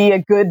be a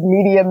good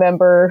media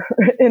member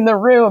in the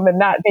room and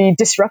not be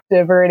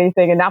disruptive or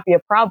anything and not be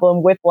a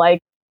problem, with like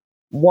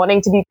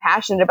wanting to be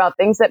passionate about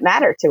things that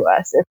matter to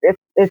us.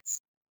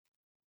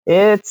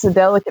 It's a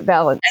delicate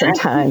balance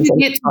sometimes. You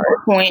get to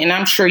a point, and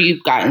I'm sure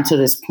you've gotten to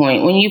this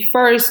point when you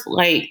first,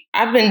 like,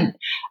 I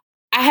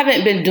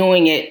haven't been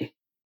doing it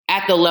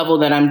at the level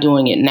that I'm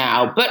doing it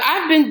now, but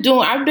I've been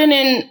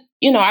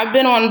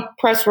on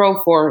press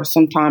row for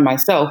some time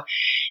myself.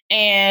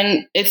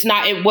 And at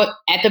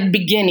the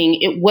beginning,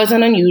 it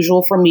wasn't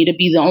unusual for me to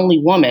be the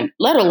only woman,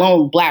 let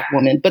alone Black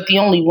woman, but the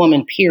only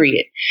woman,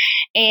 period.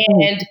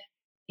 And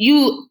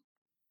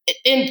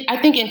I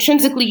think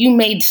intrinsically you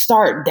may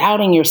start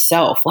doubting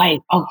yourself, like,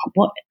 oh,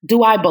 what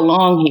do I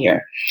belong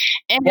here?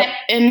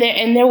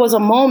 And there was a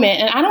moment,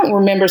 and I don't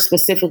remember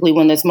specifically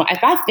when this.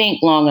 If I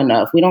think long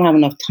enough, we don't have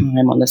enough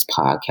time on this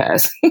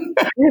podcast.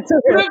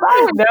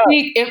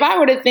 If I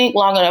were to think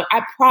long enough,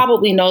 I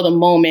probably know the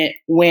moment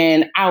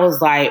when I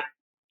was like,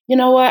 you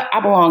know what,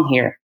 I belong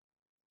here.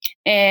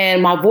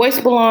 And my voice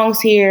belongs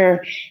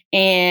here,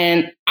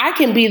 and I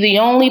can be the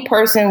only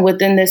person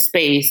within this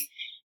space.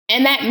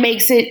 And that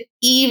makes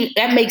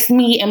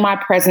me and my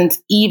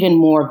presence even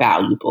more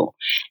valuable.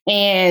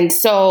 And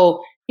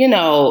so,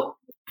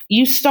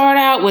 you start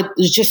out with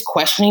just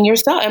questioning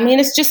yourself. I mean,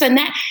 it's just a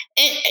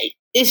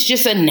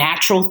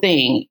natural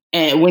thing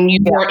when you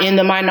are in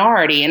the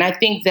minority. And I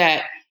think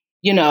that,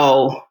 you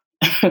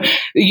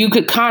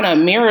could kind of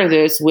mirror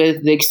this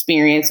with the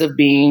experience of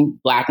being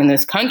Black in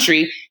this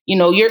country.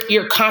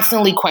 You're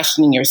constantly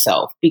questioning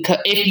yourself, because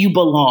if you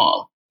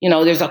belong.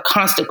 There's a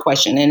constant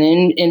question.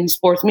 And in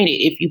sports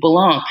media, if you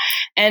belong.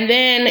 And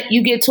then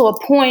you get to a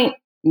point,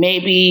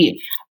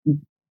 maybe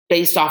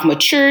based off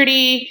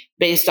maturity,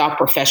 based off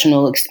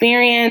professional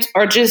experience,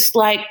 or just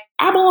like,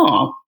 I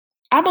belong,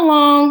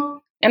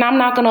 and I'm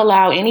not going to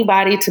allow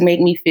anybody to make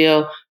me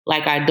feel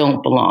like I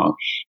don't belong.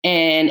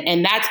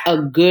 And that's a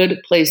good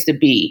place to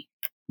be.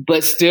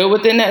 But still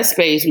within that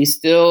space, we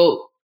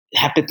still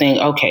have to think,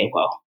 okay,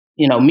 well,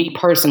 me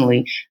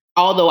personally,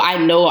 although I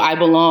know I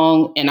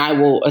belong and I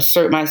will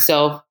assert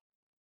myself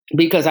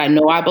because I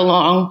know I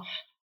belong,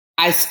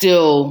 I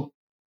still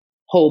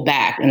hold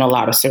back in a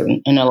lot of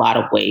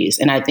ways.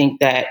 And I think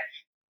that,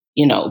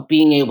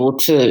 being able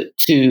to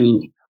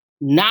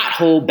not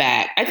hold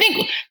back, I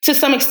think to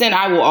some extent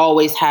I will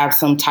always have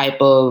some type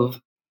of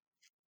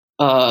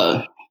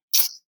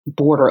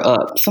border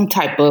up, some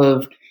type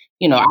of,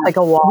 like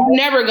a wall. You're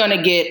never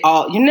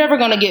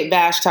gonna get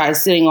Vashti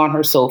sitting on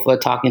her sofa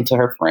talking to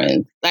her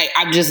friends. Like,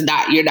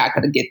 you're not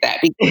gonna get that,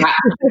 because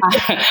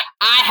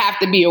I have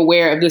to be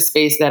aware of the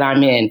space that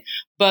I'm in.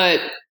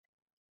 But,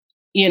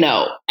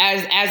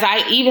 as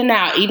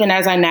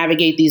I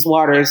navigate these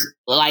waters,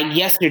 like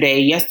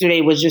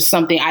yesterday was just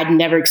something I'd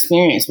never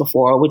experienced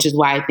before, which is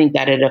why I think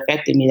that it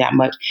affected me that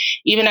much.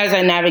 Even as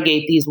I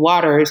navigate these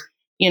waters,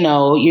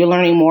 you're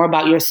learning more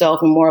about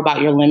yourself and more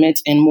about your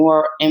limits and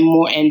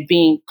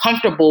being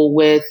comfortable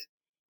with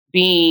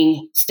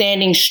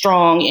standing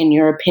strong in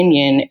your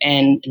opinion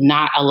and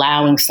not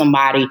allowing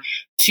somebody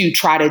to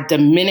try to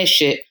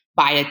diminish it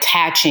by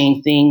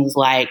attaching things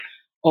like,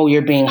 oh,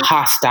 you're being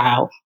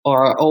hostile,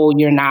 or, oh,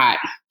 you're not,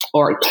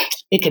 or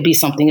it could be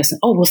something that's,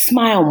 oh, well,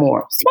 smile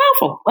more. Smile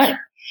for what?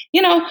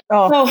 Yeah.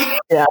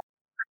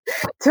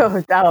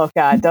 Oh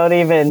God, don't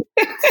even,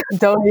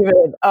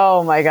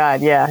 oh my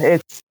God. Yeah.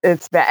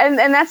 It's bad.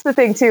 And that's the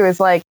thing too, is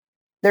like,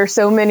 there's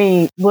so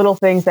many little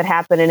things that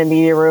happen in a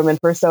media room. And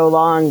for so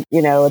long,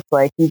 it's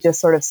like, you just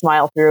sort of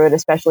smile through it,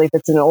 especially if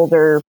it's an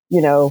older,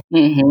 older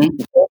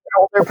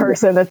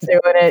person that's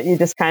doing it. You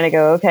just kind of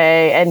go,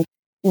 okay. And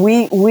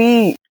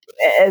we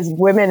as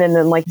women, and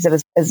then like you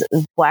said, as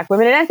Black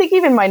women, and I think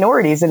even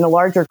minorities in the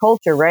larger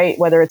culture, right?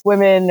 Whether it's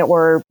women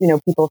or,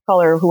 people of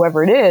color,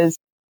 whoever it is,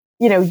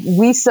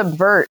 we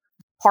subvert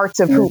parts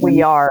of who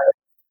we are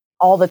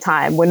all the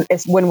time when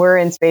we're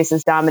in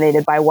spaces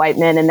dominated by white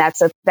men. And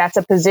that's a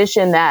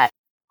position that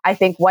I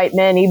think white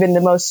men, even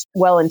the most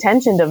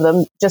well-intentioned of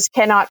them, just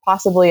cannot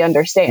possibly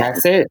understand.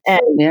 That's it.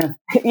 And,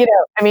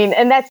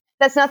 and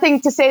that's nothing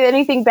to say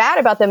anything bad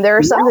about them. There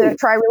are some that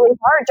try really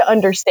hard to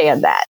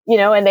understand that,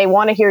 and they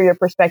want to hear your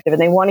perspective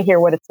and they want to hear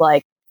what it's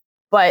like,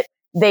 but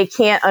they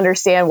can't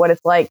understand what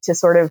it's like to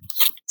sort of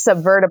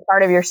subvert a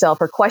part of yourself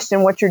or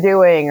question what you're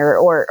doing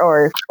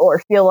or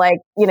feel like,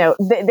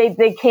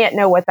 they can't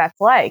know what that's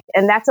like.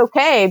 And that's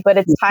okay. But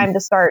it's time to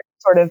start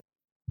sort of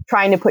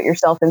trying to put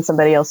yourself in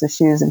somebody else's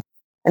shoes and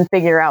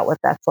figure out what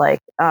that's like.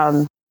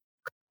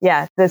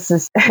 This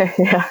is,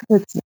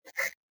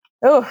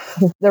 Oh,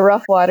 the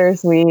rough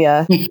waters we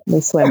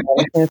swim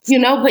in.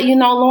 But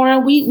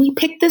Lauren, we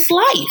picked this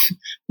life.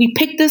 We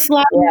picked this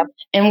life, Yeah.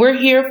 and we're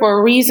here for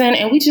a reason.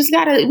 And we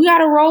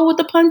gotta roll with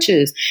the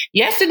punches.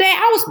 Yesterday,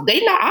 I was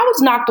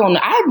knocked on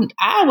the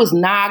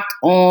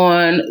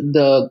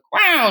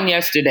ground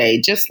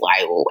yesterday. Just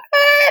like, what?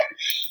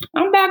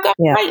 I'm back up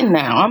fighting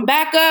now. I'm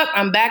back up.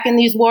 I'm back in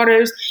these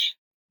waters.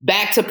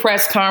 Back to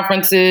press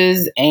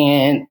conferences,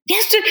 and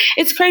yesterday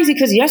it's crazy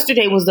because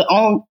yesterday was the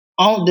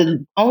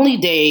only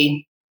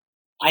day,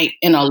 like,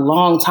 in a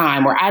long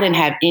time where I didn't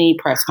have any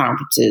press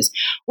conferences.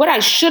 What I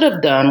should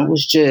have done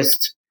was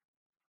just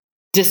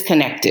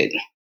disconnected.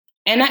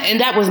 And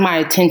that was my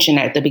intention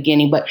at the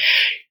beginning. But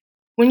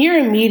when you're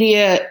in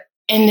media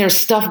and there's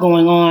stuff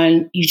going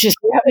on, you just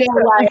feel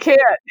like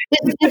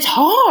it's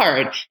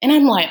hard. And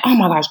I'm like, oh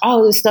my gosh,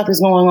 all this stuff is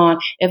going on.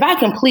 If I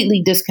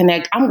completely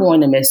disconnect, I'm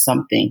going to miss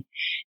something.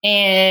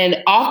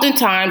 And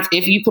oftentimes,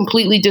 if you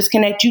completely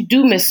disconnect, you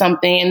do miss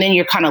something, and then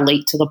you're kind of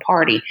late to the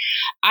party.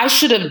 I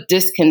should have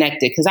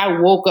disconnected because I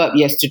woke up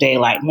yesterday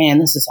like, man,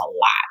 this is a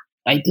lot.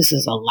 Like, this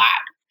is a lot.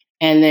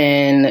 And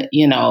then,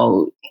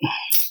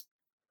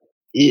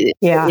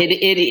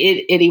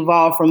 it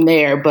evolved from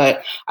there.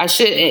 But I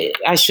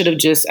should have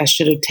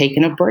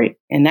taken a break.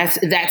 And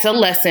that's a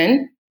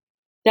lesson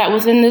that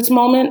was in this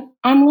moment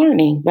I'm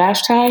learning.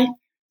 Vashti,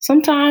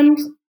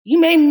 sometimes you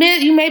may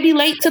be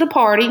late to the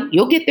party.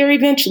 You'll get there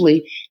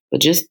eventually, but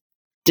just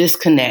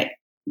disconnect.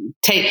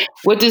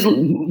 What did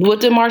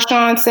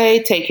Marshawn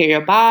say? Take care of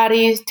your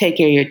bodies, take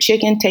care of your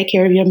chicken, take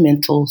care of your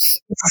mentals.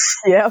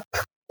 Yep.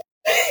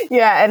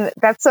 Yeah, and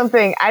that's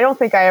something I don't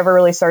think I ever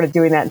really started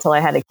doing that until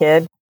I had a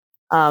kid.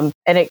 And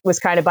it was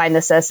kind of by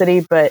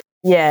necessity, but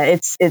yeah,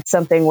 it's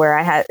something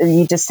where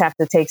you just have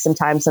to take some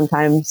time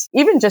sometimes,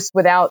 even just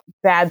without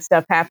bad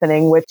stuff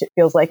happening, which it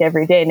feels like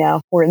every day now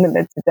we're in the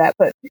midst of that.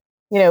 But,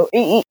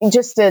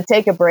 just to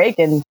take a break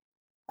and,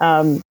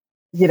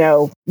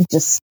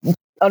 just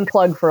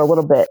unplug for a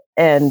little bit.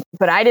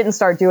 But I didn't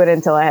start doing it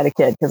until I had a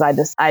kid because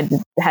I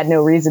had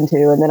no reason to.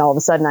 And then all of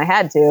a sudden I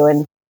had to,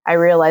 and I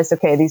realized,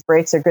 okay, these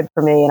breaks are good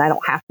for me and I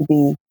don't have to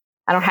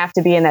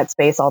be in that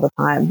space all the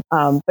time.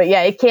 But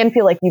yeah, it can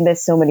feel like you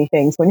miss so many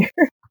things when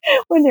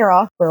you're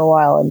off for a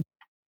while. And,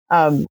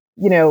 I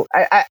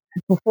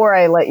before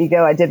I let you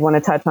go, I did want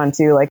to touch on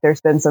too, like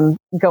there's been some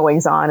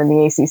goings on in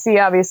the ACC,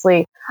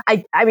 obviously.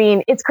 I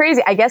mean, it's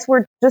crazy. I guess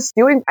we're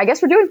doing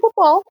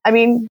football. I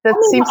mean,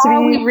 seems to be.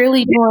 Are we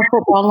really doing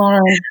football,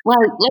 Lauren?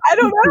 Like, I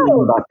don't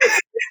know.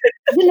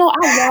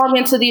 I log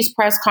into these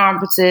press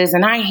conferences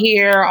and I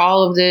hear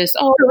all of this.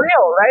 Oh, for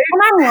real, right?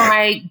 And I'm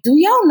like, do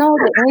y'all know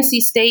that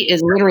NC State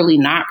is literally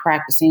not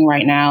practicing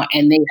right now,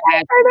 and they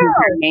had to get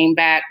their game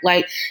back?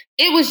 Like,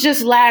 it was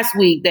just last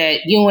week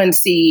that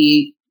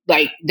UNC,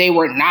 like, they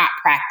were not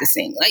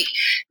practicing. Like,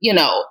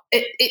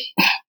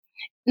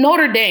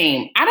 Notre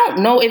Dame, I don't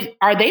know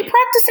are they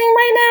practicing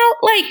right now?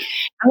 Like,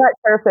 I'm not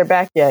sure if they're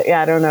back yet.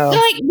 Yeah, I don't know.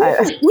 Like,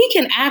 we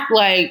can act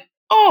like,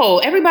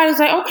 oh, everybody's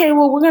like, okay,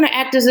 well, we're going to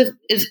act as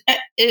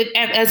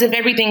if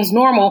everything's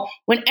normal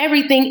when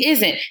everything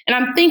isn't. And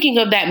I'm thinking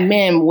of that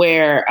meme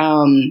where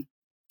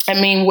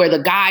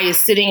the guy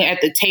is sitting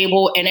at the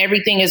table and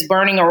everything is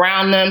burning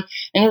around them,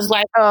 and it was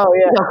like, oh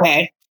yeah,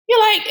 okay. You're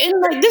like, and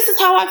like, this is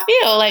how I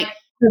feel. Like,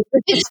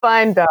 it's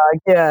fine, dog.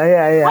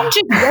 Yeah. I'm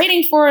just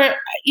waiting for,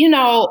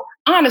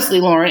 honestly,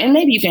 Lauren, and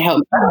maybe you can help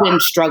me. I've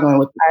been struggling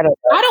with it.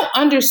 I don't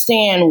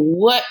understand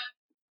what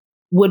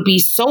would be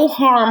so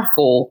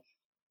harmful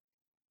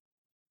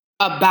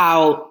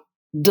about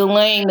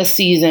delaying the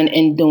season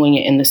and doing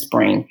it in the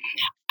spring.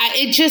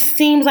 It just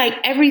seems like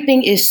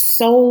everything is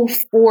so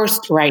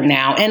forced right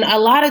now. And a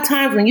lot of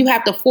times when you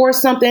have to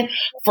force something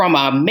from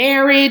a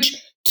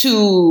marriage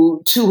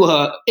to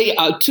a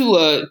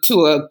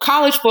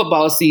college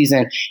football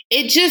season,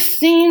 it just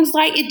seems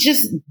like it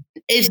just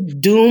is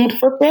doomed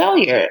for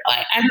failure.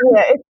 Like,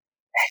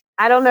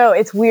 I don't know.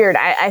 It's weird.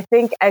 I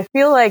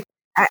feel like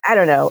I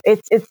don't know.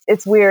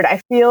 It's weird.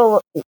 I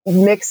feel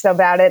mixed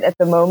about it at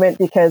the moment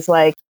because,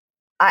 like,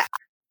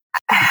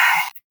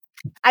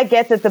 I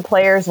get that the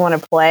players want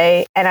to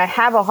play, and I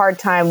have a hard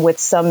time with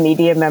some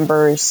media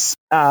members,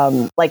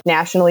 like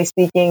nationally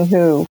speaking,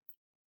 who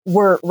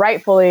were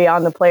rightfully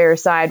on the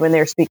players' side when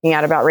they're speaking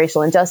out about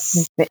racial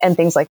injustice and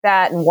things like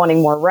that and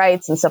wanting more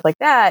rights and stuff like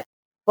that.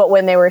 But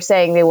when they were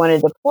saying they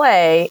wanted to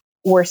play,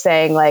 we're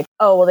saying like,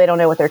 oh, well, they don't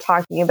know what they're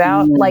talking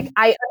about. Mm-hmm. Like,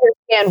 I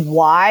understand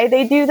why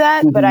they do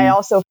that, mm-hmm. but I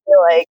also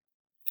feel like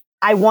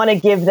I want to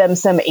give them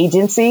some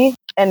agency,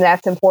 and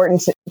that's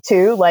important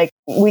too. Like,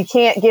 we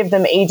can't give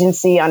them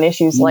agency on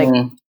issues like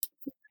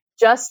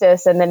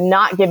justice and then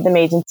not give them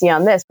agency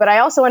on this. But I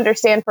also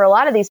understand for a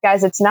lot of these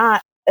guys, it's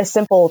not a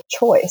simple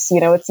choice.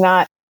 It's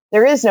not,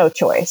 there is no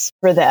choice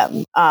for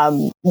them.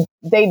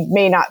 They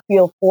may not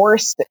feel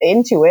forced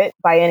into it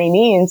by any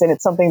means, and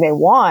it's something they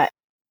want,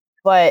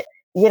 but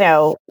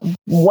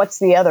what's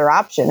the other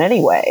option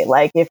anyway?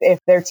 Like, if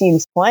their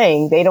team's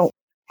playing, they don't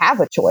have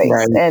a choice.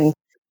 Right. And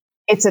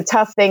it's a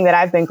tough thing that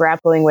I've been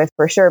grappling with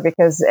for sure,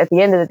 because at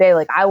the end of the day,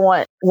 like, I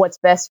want what's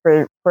best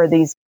for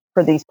these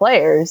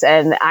players.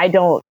 And I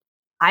don't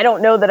I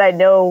don't know that I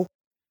know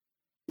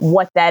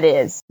what that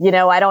is. You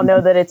know, I don't know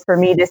that it's for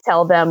me to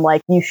tell them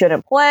like you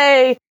shouldn't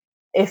play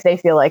if they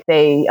feel like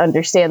they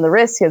understand the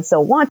risk and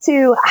still want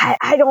to.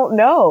 I don't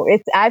know.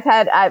 I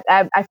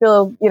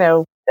feel, you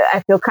know,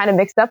 I feel kind of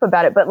mixed up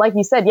about it. But like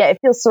you said, yeah, it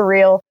feels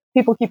surreal.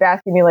 People keep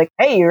asking me like,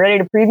 hey, you ready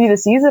to preview the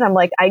season? I'm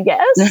like, I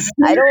guess.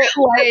 I don't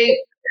like,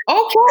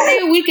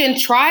 okay, we can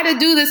try to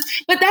do this.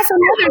 But that's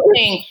another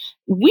thing.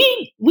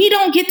 We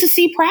don't get to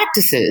see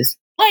practices.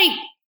 Like,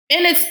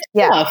 and it's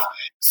tough.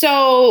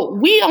 So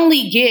we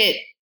only get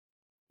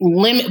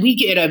we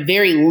get a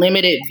very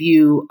limited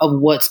view of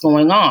what's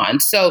going on.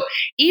 So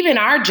even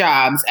our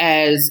jobs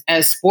as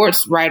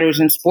sports writers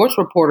and sports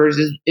reporters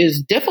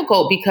is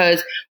difficult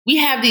because we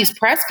have these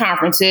press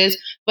conferences,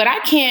 but I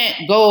can't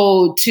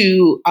go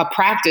to a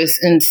practice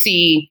and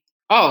see,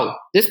 oh,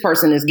 this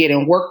person is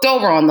getting worked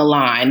over on the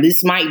line.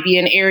 This might be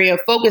an area of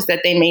focus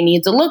that they may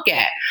need to look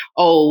at.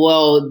 Oh,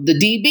 well, the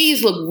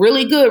DBs look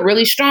really good,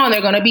 really strong.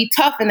 They're going to be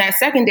tough in that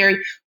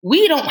secondary.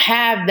 We don't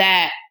have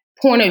that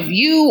point of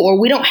view, or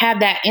we don't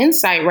have that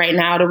insight right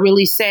now to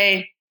really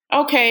say,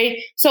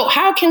 okay, so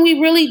how can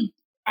we really,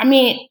 I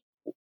mean,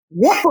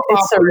 what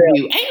football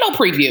preview? Ain't no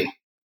preview.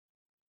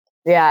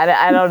 Yeah,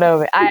 I don't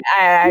know.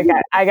 I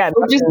got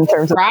just in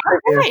terms of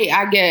right,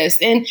 I guess.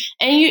 And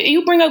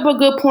you bring up a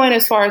good point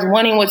as far as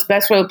wanting what's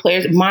best for the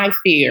players. My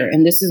fear,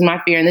 and this is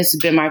my fear, and this has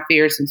been my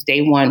fear since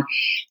day one,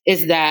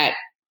 is that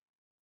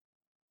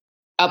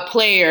a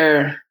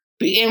player,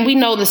 and we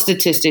know the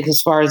statistics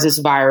as far as this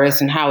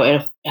virus and how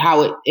it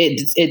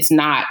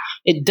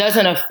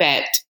doesn't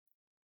affect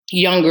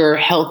younger,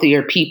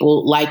 healthier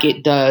people like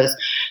it does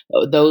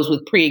those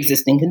with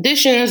pre-existing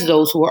conditions,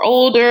 those who are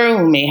older,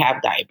 who may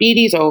have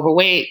diabetes,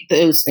 overweight,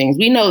 those things.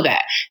 We know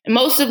that. And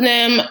most of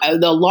them,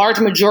 the large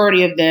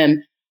majority of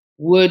them,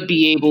 would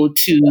be able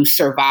to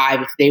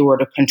survive if they were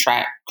to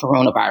contract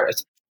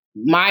coronavirus.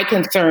 My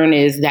concern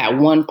is that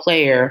one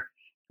player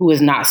who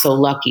is not so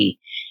lucky.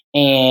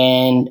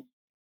 And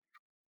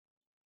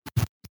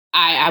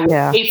I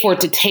would hate for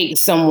it to take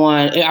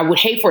I would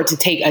hate for it to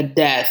take a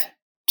death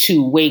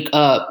to wake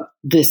up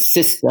this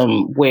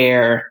system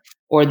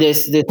or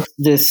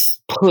this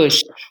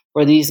push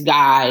for these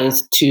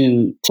guys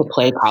to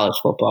play college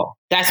football.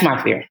 That's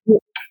my fear.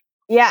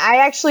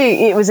 Yeah,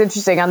 it was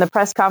interesting on the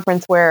press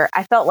conference where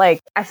I felt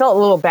a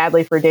little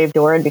badly for Dave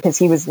Doran because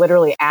he was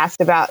literally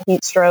asked about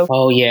heat stroke.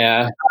 Oh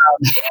yeah.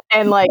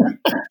 And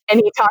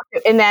he talked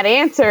in that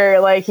answer,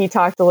 like he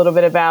talked a little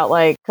bit about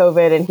like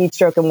COVID and heat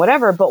stroke and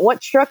whatever. But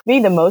what struck me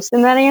the most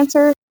in that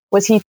answer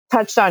was he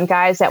touched on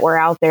guys that were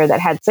out there that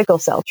had sickle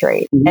cell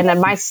trait. Mm-hmm. And then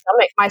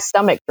my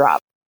stomach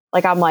dropped.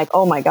 Like, I'm like,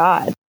 oh my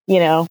God, you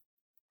know,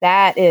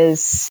 that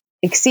is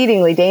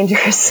exceedingly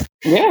dangerous.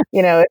 Yeah.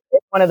 You know,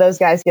 if one of those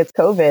guys gets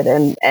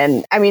COVID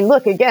and I mean,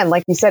 look, again,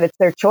 like you said, it's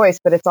their choice,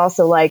 but it's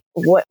also like,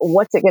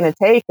 what's it going to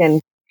take?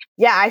 And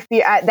yeah,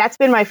 that's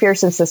been my fear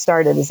since this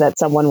started, is that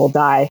someone will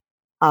die.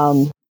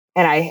 And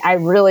I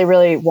really,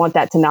 really want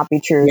that to not be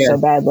true so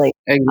badly.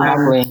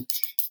 Exactly.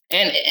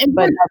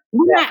 But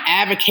we're not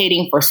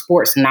advocating for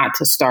sports not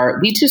to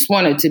start. We just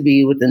want it to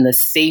be within the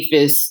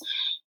safest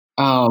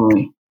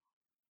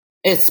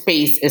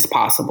space as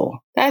possible.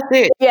 That's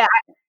it. Yeah.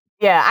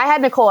 Yeah. I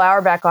had Nicole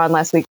Auerbach on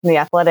last week from The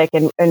Athletic,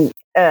 and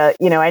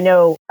you know, I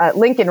know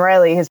Lincoln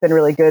Riley has been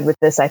really good with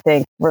this, I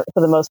think, for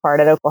the most part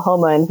at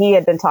Oklahoma. And he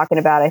had been talking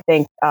about, I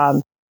think,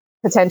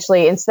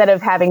 potentially instead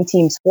of having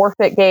teams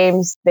forfeit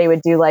games, they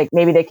would do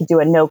maybe they could do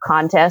a no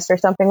contest or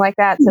something like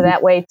that. So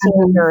that way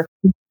teams are,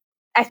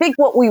 I think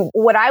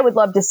what I would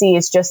love to see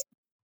is just,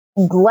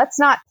 let's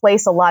not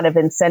place a lot of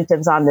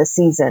incentives on this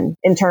season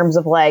in terms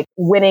of like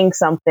winning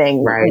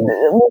something. Right.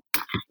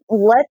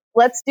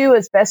 Let's do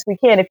as best we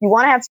can. If you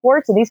want to have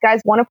sports and these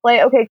guys want to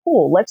play, okay,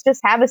 cool. Let's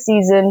just have a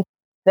season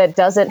that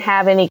doesn't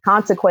have any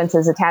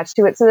consequences attached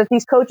to it, so that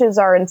these coaches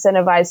are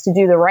incentivized to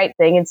do the right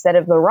thing instead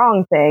of the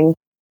wrong thing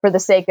for the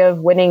sake of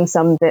winning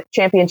some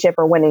championship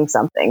or winning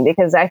something.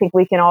 Because I think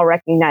we can all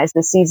recognize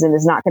this season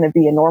is not going to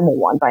be a normal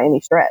one by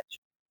any stretch.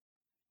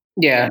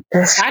 Yeah.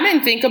 I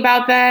didn't think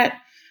about that.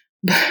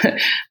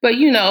 But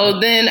you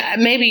know, then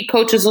maybe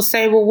coaches will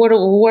say, well, what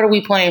are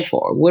we playing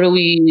for? What are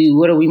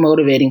we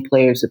motivating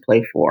players to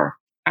play for?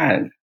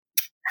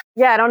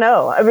 Yeah, I don't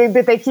know. I mean,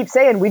 but they keep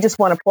saying we just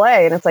want to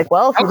play, and it's like,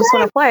 well, if you just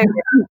want to play,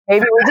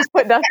 maybe we just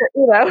put nothing,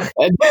 you know.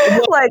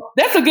 Like,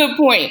 that's a good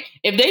point.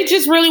 If they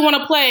just really want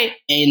to play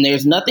and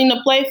there's nothing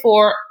to play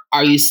for,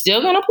 are you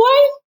still going to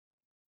play?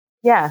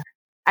 Yeah,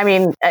 I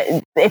mean,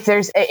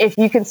 if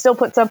you can still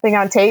put something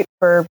on tape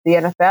for the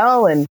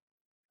NFL and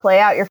play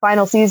out your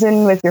final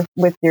season with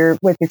your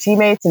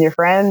teammates and your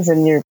friends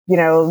and your, you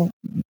know,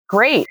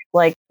 great.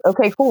 Like,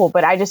 okay, cool.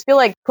 But I just feel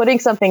like putting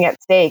something at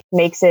stake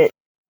makes it,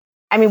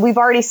 I mean, we've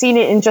already seen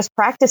it in just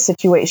practice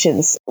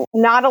situations.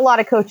 Not a lot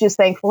of coaches,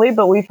 thankfully,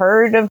 but we've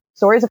heard of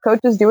stories of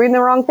coaches doing the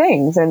wrong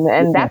things.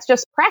 And that's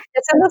just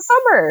practice in the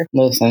summer.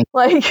 Listen,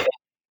 like,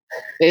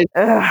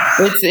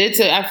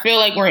 I feel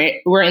like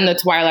we're in the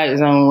twilight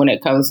zone when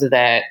it comes to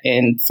that.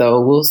 And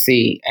so we'll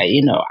see.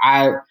 You know,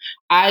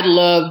 I'd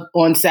love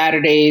on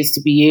Saturdays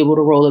to be able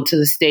to roll up to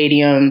the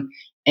stadium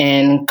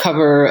and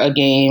cover a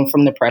game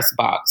from the press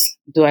box.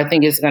 Do I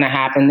think it's going to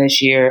happen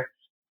this year?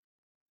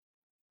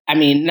 I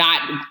mean,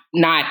 not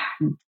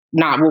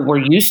what we're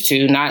used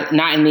to, not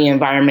in the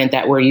environment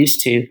that we're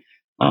used to.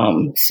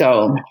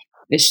 So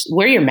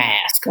wear your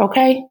mask,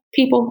 okay,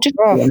 people. Just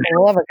for the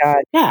love of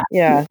God, yeah.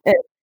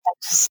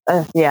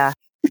 Yeah.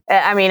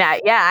 I mean,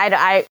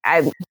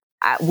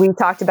 we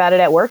talked about it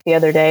at work the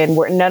other day, and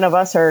none of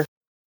us are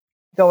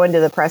going to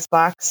the press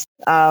box,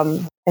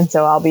 and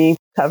so I'll be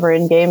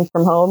covering games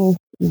from home,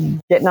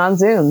 getting on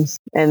Zooms,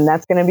 and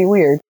that's going to be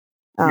weird.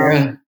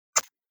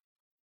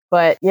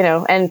 But,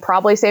 and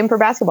probably same for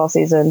basketball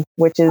season,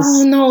 which is...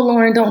 Oh, no,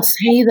 Lauren, don't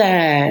say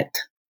that.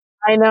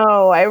 I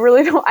know. I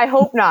really don't. I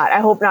hope not. I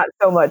hope not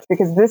so much,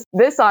 because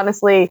this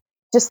honestly,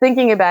 just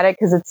thinking about it,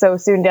 because it's so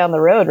soon down the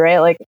road, right?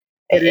 Like,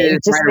 it is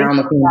just right around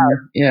the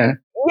corner. Yeah.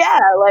 Yeah.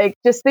 Like,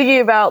 just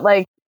thinking about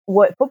like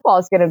what football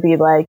is going to be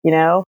like,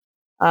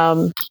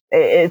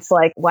 it's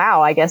like,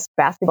 wow, I guess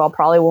basketball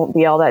probably won't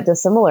be all that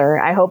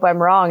dissimilar. I hope I'm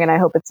wrong, and I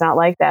hope it's not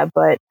like that.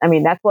 But I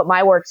mean, that's what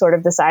my work sort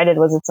of decided,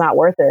 was it's not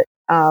worth it.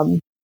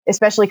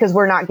 Especially because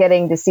we're not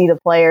getting to see the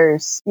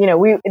players.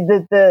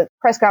 The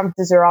press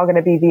conferences are all going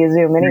to be via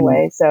Zoom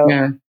anyway. So,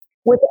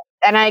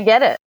 and I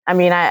get it. I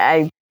mean,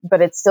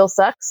 but it still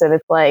sucks, and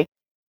it's like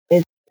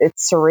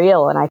it's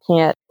surreal, and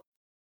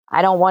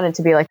I don't want it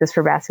to be like this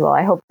for basketball.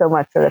 I hope so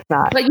much that it's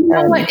not. But you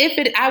know what?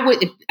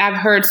 I've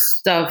heard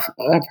stuff.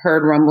 I've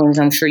heard rumblings.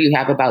 I'm sure you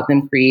have, about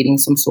them creating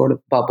some sort of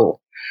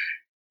bubble.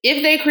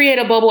 If they create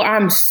a bubble,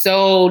 I'm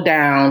so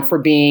down for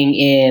being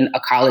in a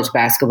college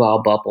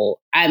basketball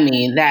bubble. I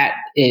mean, that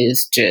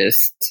is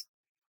just...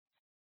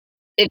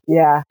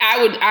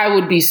 I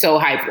would be so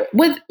hyped.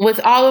 With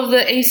all of the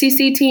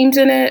ACC teams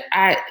in it,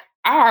 I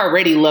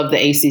already love the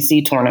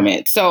ACC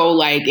tournament. So,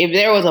 like, if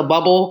there was a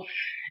bubble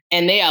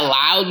and they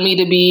allowed me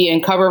to be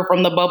and cover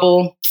from the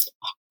bubble,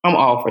 I'm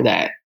all for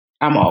that.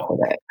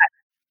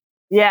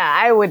 Yeah,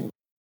 I would...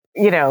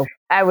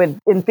 I would,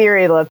 in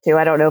theory, love to.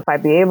 I don't know if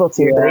I'd be able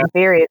to, but in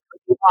theory, it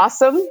would be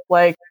awesome.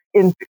 Like,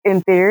 in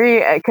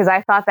theory, because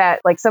I thought that,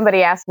 like,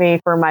 somebody asked me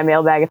for my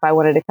mailbag if I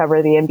wanted to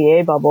cover the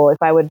NBA bubble, if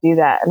I would do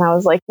that. And I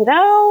was like,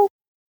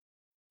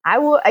 I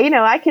will,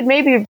 I could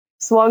maybe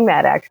swung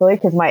that, actually,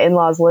 because my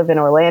in-laws live in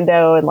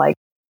Orlando, and, like,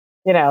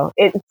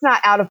 it's not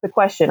out of the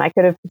question. I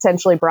could have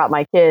potentially brought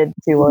my kid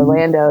to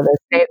Orlando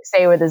to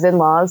stay with his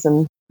in-laws,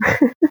 and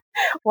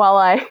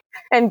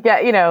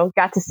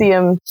got to see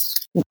him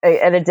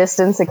at a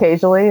distance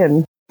occasionally.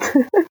 And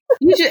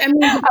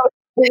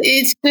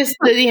it's just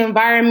the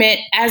environment.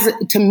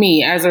 To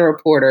me, as a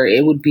reporter,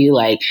 it would be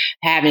like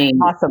having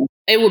awesome.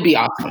 It would be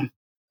awesome.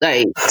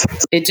 Like,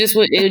 it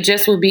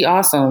just would be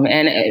awesome.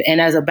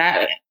 And as a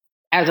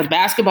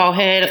basketball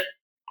head,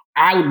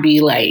 I would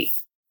be like,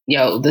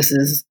 yo, this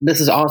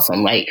is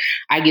awesome. Like,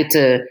 I get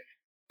to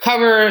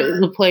cover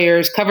the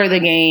players, cover the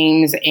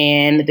games,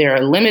 and there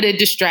are limited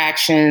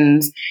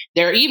distractions.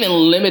 There are even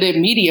limited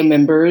media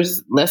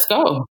members. Let's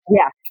go.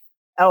 Yeah.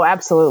 Oh,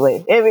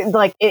 absolutely.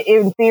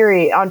 In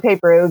theory, on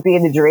paper, it would be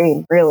the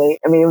dream, really.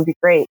 I mean, it would be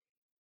great.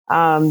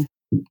 But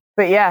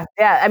yeah.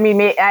 I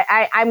mean,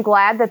 I'm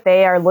glad that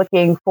they are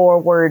looking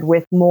forward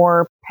with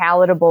more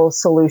palatable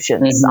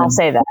solutions. Mm-hmm. I'll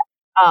say that,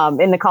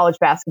 in the college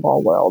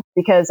basketball world,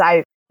 because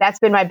that's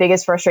been my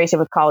biggest frustration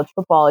with college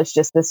football, is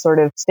just this sort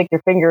of stick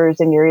your fingers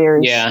in your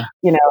ears,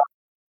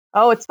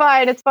 oh, it's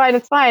fine,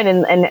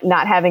 and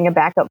not having a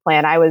backup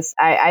plan.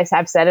 I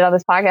have said it on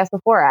this podcast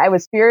before. I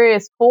was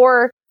furious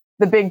for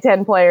the Big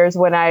Ten players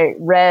when I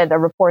read a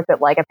report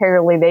that, like,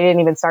 apparently they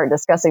didn't even start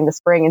discussing the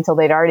spring until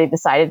they'd already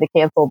decided to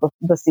cancel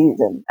the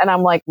season. And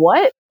I'm like,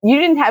 what? You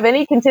didn't have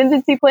any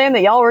contingency plan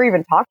that y'all were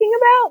even talking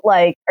about?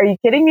 Like, are you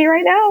kidding me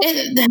right now?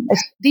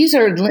 These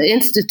are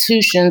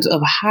institutions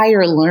of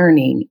higher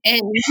learning.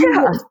 And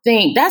you would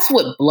think, that's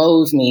what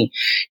blows me.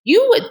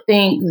 You would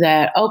think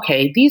that,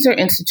 okay, these are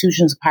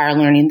institutions of higher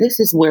learning. This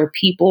is where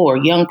people, or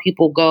young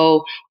people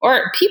go,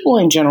 or people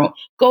in general,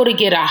 go to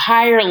get a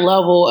higher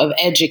level of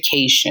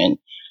education.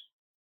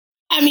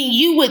 I mean,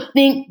 you would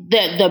think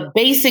that the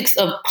basics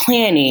of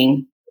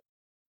planning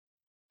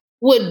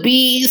would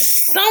be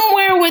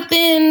somewhere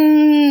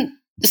within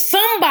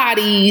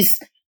somebody's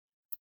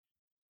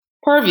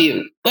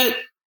purview, but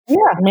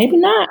maybe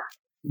not.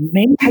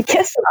 Maybe I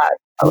guess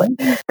not.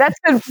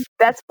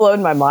 That's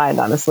blown my mind,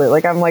 honestly.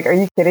 Like, I'm like, are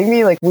you kidding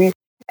me? Like,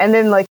 and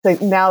then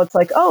now it's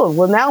like, oh,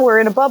 well, now we're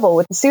in a bubble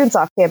with the students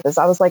off campus.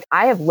 I was like,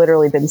 I have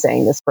literally been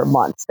saying this for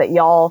months, that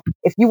y'all,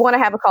 if you want to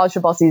have a college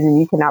football season,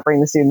 you cannot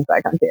bring the students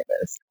back on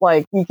campus.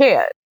 Like, you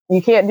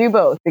can't do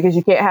both, because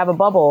you can't have a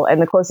bubble.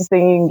 And the closest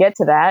thing you can get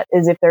to that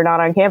is if they're not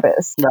on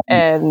campus. Right.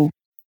 And,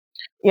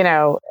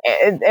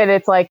 and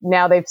it's like,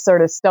 now they've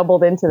sort of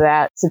stumbled into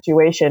that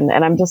situation.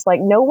 And I'm just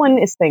like, no one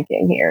is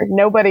thinking here.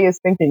 Nobody is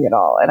thinking at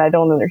all. And I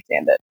don't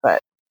understand it.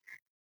 But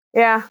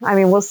yeah, I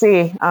mean, we'll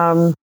see.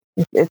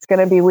 It's going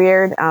to be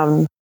weird.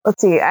 Let's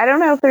see. I don't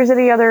know if there's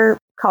any other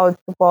college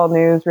football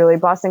news, really.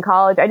 Boston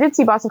College. I did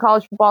see Boston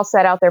College football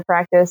set out their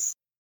practice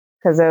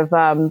because of,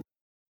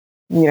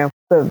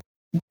 the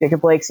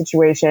Jacob Blake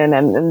situation.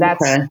 And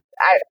that's,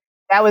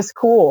 that was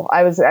cool.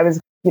 I was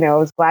I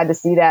was glad to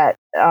see that,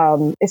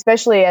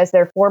 especially as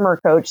their former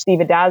coach, Steve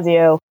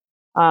Adazio.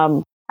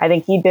 I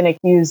think he'd been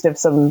accused of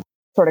some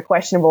sort of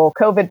questionable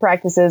COVID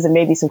practices and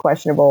maybe some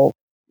questionable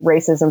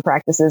racism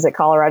practices at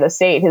Colorado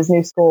State, his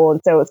new school.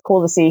 And so it's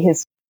cool to see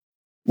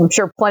I'm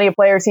sure plenty of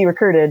players he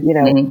recruited, take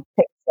a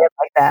step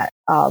like that.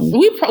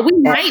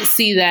 We might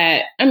see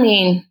that. I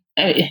mean,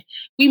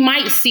 we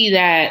might see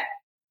that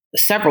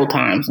several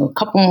times, a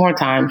couple more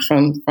times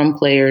from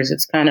players.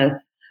 It's kind of,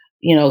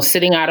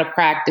 sitting out of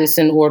practice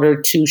in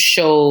order to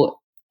show,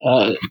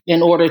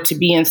 in order to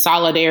be in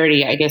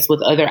solidarity, I guess,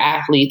 with other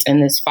athletes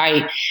in this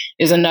fight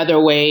is another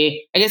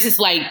way. I guess it's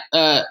like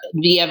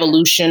the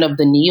evolution of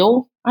the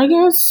kneel, I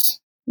guess,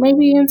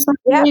 maybe in some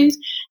ways.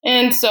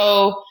 And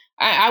so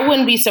I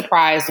wouldn't be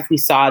surprised if we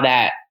saw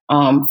that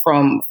from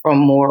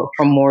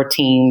more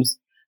teams.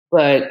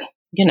 But,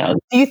 do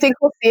you think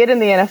we'll see it in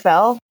the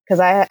NFL? Because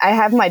I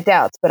have my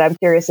doubts, but I'm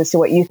curious as to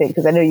what you think,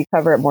 because I know you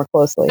cover it more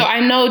closely. So I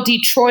know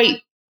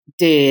Detroit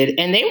did,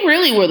 and they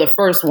really were the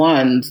first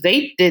ones.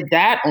 They did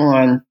that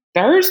on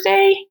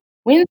Wednesday.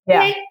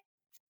 Yeah,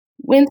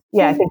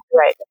 I think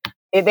you're right.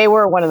 They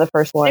were one of the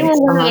first ones. They were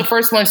one of the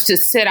first ones to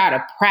sit out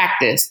of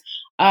practice.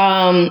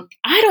 I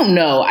don't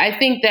know. I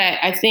think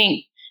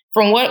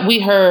from what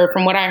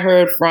I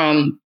heard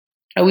from,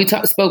 we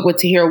spoke with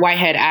Tahir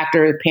Whitehead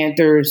after the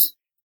Panthers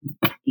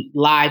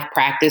live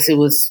practice. It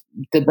was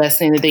the best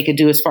thing that they could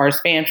do as far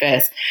as Fan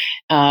Fest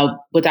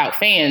without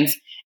fans.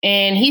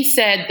 And he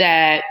said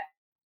that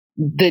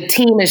the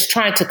team is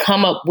trying to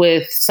come up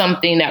with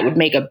something that would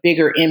make a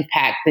bigger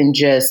impact than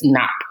just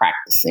not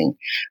practicing.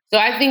 So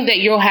I think that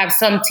you'll have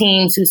some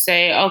teams who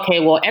say, okay,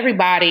 well,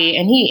 everybody,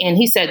 and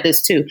he said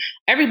this too,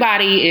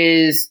 everybody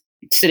is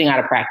sitting out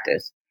of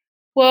practice.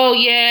 Well,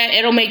 yeah,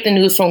 it'll make the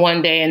news for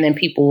one day and then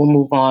people will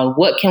move on.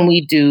 What can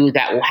we do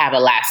that will have a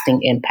lasting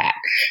impact?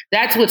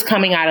 That's what's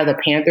coming out of the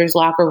Panthers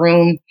locker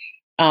room.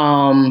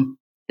 The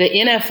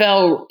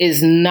NFL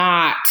is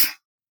not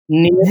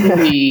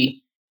nearly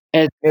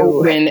as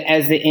open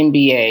as the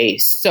NBA.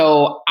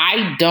 So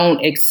I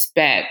don't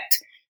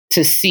expect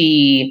to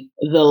see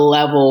the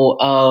level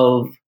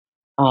of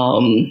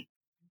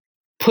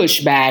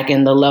pushback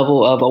and the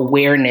level of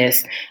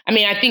awareness. I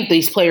mean, I think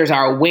these players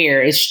are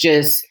aware. It's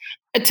just,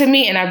 to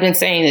me, and I've been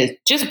saying this,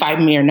 just by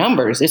mere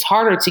numbers, it's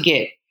harder to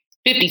get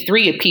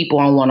 53 people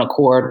on one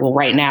accord. Well,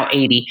 right now,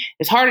 80.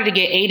 It's harder to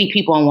get 80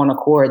 people on one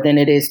accord than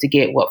it is to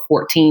get,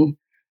 14?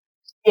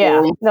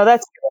 Yeah, no,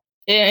 that's true.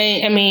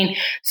 I mean,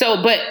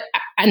 but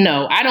I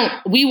know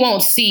we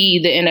won't see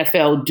the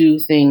NFL do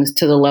things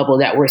to the level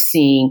that we're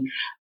seeing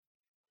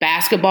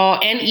basketball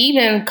and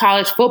even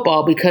college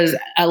football, because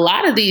a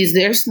lot of these,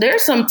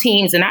 there's some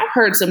teams, and I've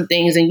heard some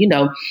things, and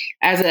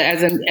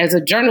as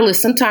a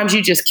journalist, sometimes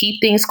you just keep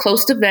things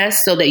close to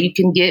vest so that you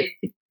can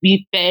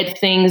be fed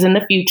things in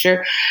the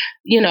future.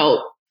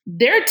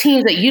 There are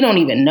teams that you don't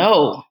even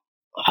know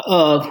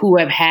of who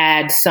have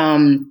had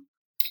some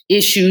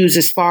issues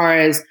as far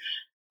as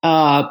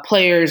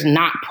players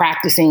not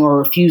practicing or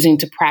refusing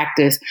to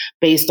practice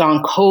based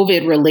on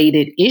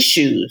COVID-related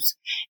issues.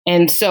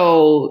 And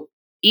so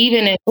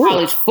even in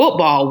college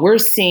football, we're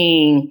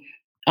seeing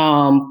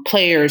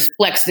players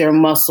flex their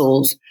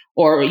muscles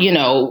or,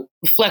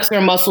 flex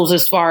their muscles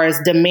as far as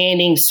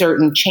demanding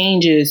certain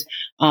changes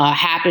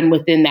happen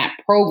within that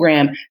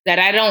program that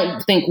I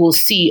don't think we'll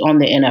see on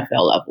the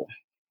NFL level.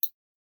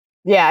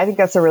 Yeah, I think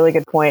that's a really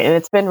good point. And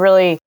it's been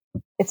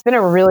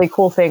a really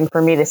cool thing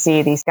for me to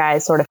see these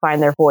guys sort of find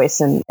their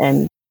voice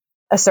and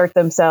assert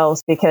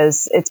themselves,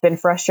 because it's been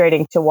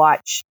frustrating to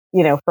watch,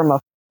 from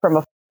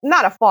a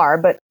not afar,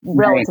 but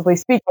relatively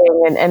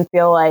speaking, and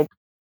feel like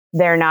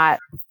they're not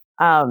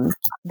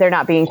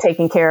being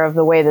taken care of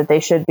the way that they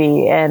should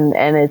be.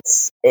 And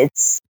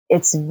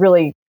it's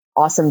really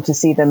awesome to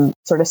see them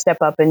sort of step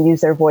up and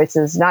use their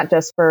voices, not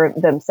just for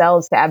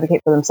themselves, to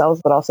advocate for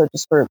themselves, but also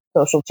just for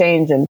social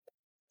change and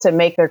to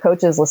make their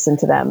coaches listen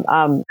to them.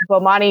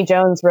 Bomani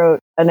Jones wrote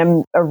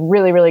a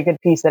really, really good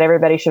piece that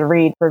everybody should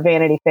read for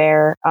Vanity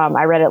Fair.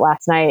 I read it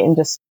last night, and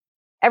just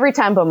every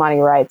time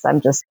Bomani writes,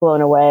 I'm just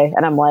blown away.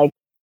 And I'm like,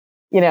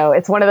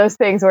 it's one of those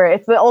things where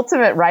it's the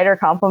ultimate writer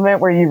compliment,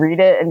 where you read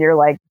it and you're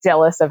like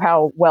jealous of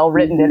how well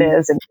written it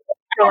is. And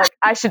you're like,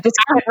 I should just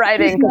quit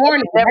writing.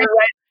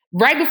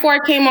 Right before I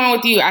came on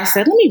with you, I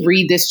said, let me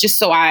read this just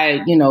so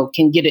I,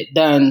 can get it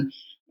done.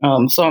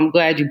 So I'm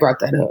glad you brought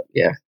that up.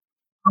 Yeah.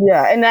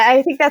 Yeah. And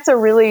I think it's a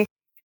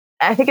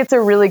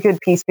really good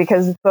piece,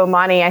 because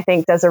Bomani, I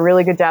think, does a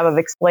really good job of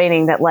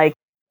explaining that, like,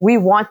 we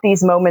want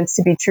these moments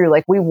to be true.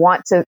 Like, we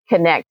want to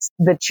connect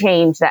the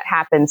change that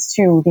happens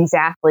to these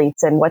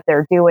athletes and what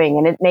they're doing.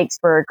 And it makes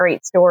for a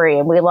great story.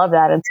 And we love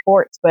that in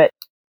sports, but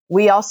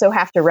we also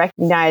have to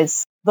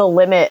recognize the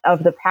limit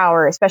of the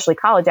power, especially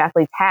college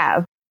athletes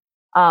have,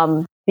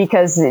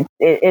 because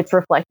it's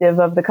reflective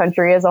of the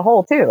country as a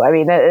whole too. I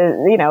mean,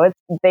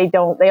 they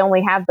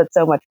only have but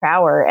so much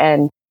power,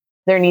 and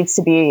there needs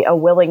to be a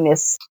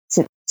willingness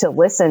to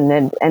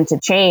listen and to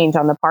change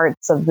on the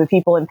parts of the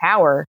people in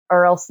power,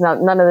 or else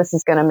none of this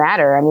is going to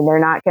matter. I mean, they're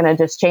not going to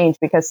just change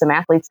because some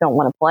athletes don't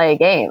want to play a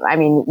game. I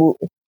mean,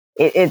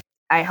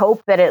 I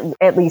hope that it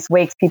at least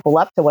wakes people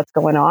up to what's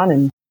going on,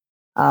 and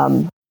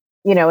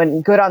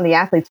and good on the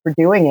athletes for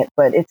doing it,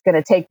 but it's going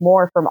to take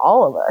more from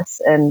all of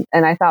us. And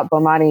I thought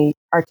Bomani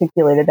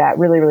articulated that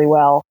really, really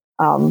well.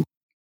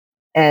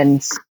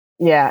 And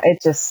yeah,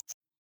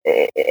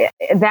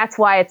 that's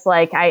why it's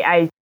like,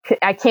 I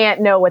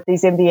can't know what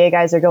these NBA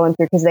guys are going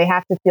through, because they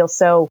have to feel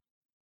so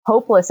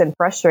hopeless and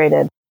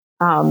frustrated,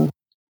 and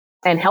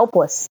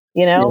helpless,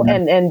 Yeah.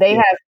 and they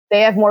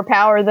have more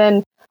power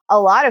than a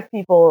lot of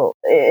people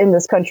in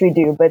this country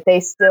do, but they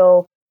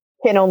still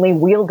can only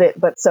wield it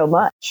but so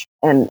much.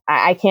 And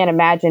I can't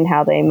imagine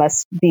how they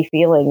must be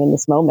feeling in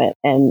this moment.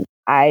 And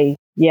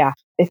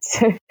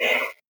it's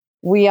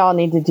we all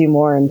need to do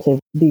more and to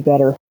be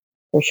better,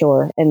 for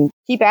sure, and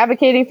keep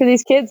advocating for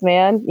these kids,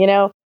 man.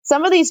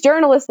 Some of these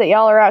journalists that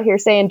y'all are out here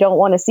saying don't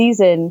want a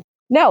season.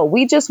 No,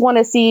 we just want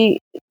to see,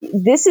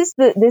 this is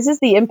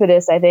the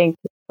impetus, I think,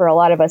 for a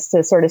lot of us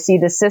to sort of see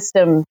the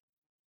system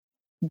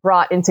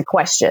brought into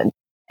question.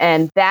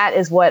 And that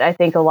is what I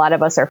think a lot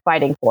of us are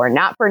fighting for.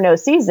 Not for no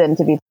season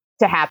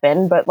to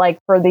happen, but like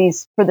for the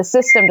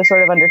system to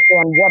sort of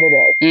understand what it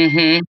is.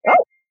 Mm-hmm.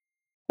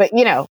 But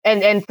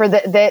and for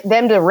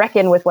them to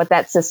reckon with what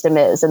that system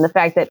is, and the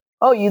fact that,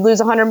 you lose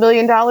 $100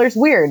 million,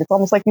 weird. It's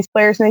almost like these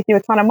players make you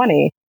a ton of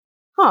money,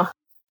 huh?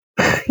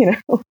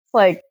 It's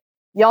like,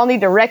 y'all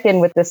need to reckon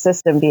with the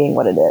system being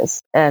what it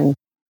is, and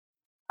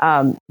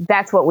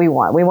that's what we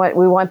want. We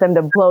want them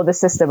to blow the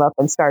system up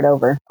and start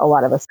over. A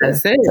lot of us do.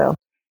 That's it. So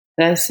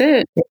that's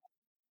it.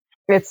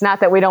 It's not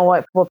that we don't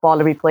want football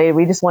to be played.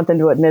 We just want them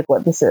to admit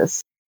what this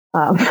is.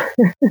 And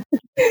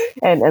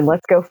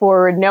let's go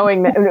forward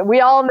knowing that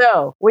we all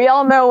know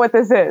what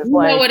this is. You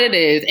know what it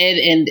is.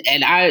 And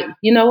I,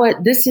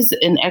 what, this is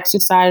an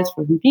exercise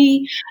for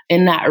me,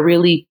 and not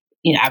really,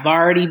 I've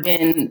already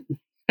been,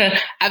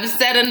 I've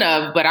said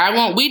enough, but I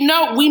won't, we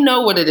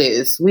know what it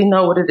is. We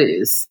know what it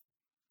is.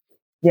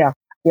 Yeah.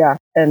 Yeah.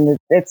 And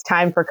it's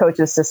time for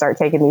coaches to start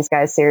taking these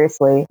guys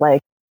seriously.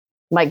 Like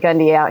Mike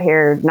Gundy out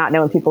here not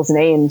knowing people's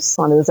names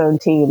on his own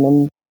team,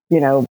 and,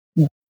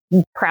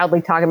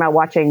 proudly talking about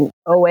watching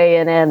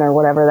OANN or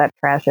whatever that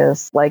trash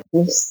is. Like,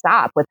 just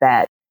stop with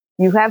that.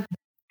 You have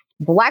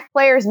black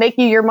players make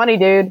you your money,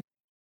 dude.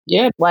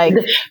 Yeah. Like,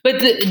 but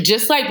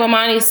just like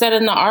Bomani said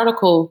in the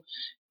article,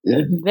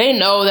 they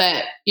know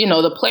that,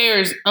 the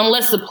players,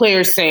 unless the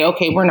players say,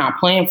 okay, we're not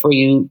playing for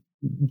you.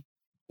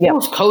 Yep.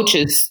 Those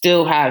coaches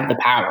still have the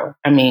power.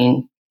 I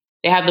mean,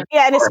 they have the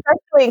power. And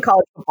especially in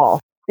college football,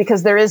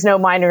 because there is no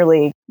minor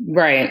league.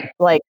 Right.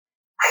 Like,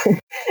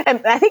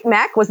 and I think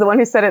Mac was the one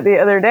who said it the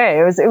other day.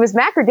 It was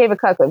Mac or David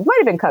Cutcliffe. It might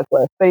have been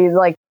Cutcliffe, but he's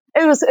like,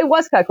 it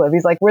was Cutcliffe.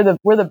 He's like, we're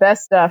the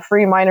best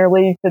free minor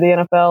league for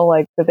the NFL,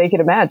 like, that they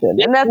could imagine,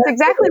 and that's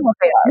exactly what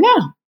they are.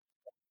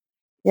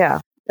 Yeah.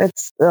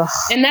 It's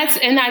and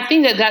I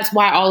think that's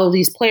why all of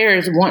these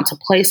players want to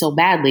play so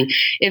badly.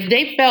 If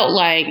they felt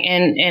like,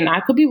 and I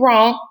could be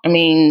wrong. I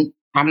mean,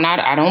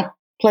 I don't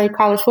play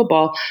college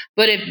football,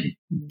 but if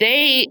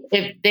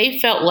they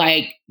felt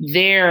like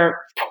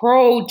their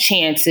pro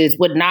chances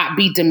would not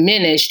be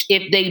diminished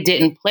if they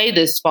didn't play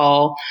this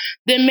fall,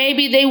 then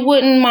maybe they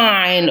wouldn't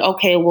mind.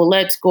 Okay, well,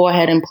 let's go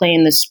ahead and play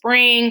in the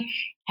spring,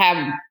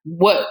 have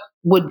what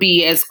would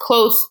be as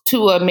close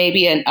to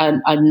maybe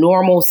a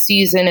normal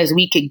season as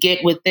we could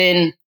get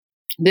within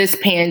this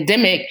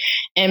pandemic,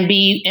 and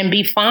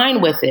be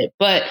fine with it.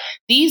 But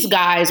these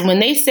guys, when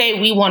they say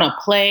we want to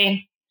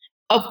play,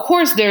 of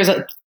course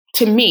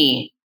to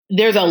me,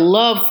 there's a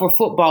love for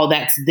football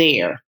that's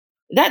there.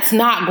 That's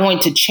not going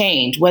to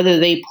change whether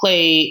they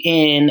play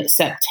in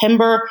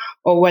September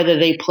or whether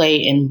they play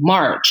in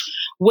March.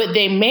 What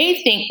they may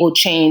think will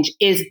change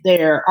is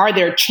are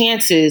there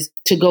chances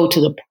to go to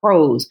the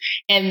pros.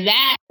 And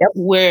that's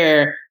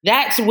where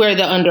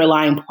the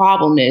underlying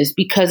problem is,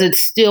 because it's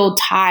still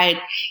tied,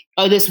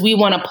 this we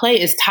want to play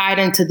is tied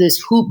into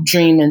this hoop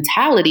dream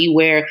mentality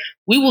where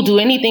we will do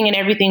anything and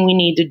everything we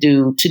need to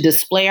do to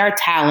display our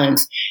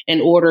talents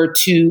in order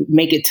to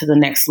make it to the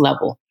next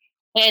level.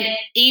 And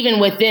even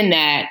within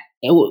that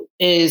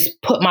is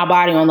put my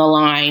body on the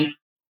line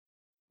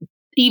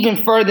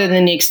even further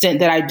than the extent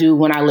that I do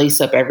when I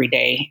lace up every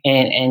day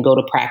and go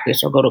to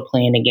practice or go to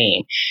play in a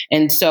game.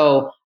 And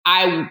so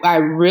I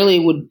really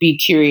would be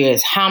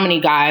curious how many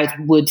guys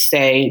would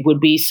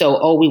be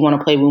so, we want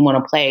to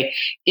play,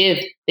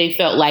 if they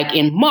felt like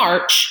in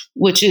March,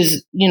 which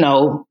is,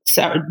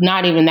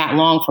 not even that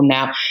long from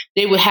now,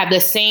 they would have the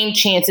same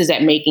chances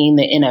at making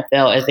the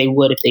NFL as they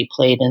would if they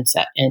played in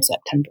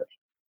September.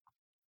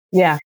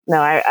 Yeah, no,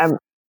 I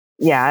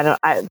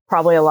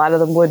probably a lot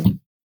of them would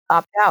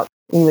opt out,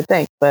 you would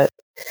think, but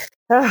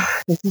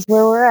this is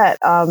where we're at.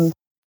 All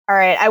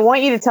right. I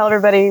want you to tell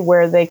everybody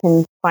where they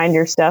can find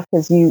your stuff,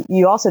 because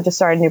you also just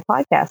started a new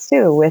podcast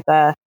too with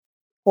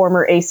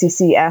former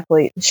ACC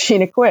athlete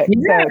Sheena Quick.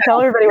 Yeah. So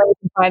tell everybody where they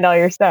can find all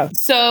your stuff.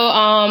 So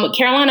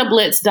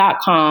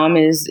CarolinaBlitz.com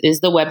is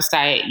the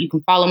website. You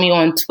can follow me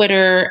on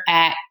Twitter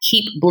at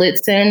Keep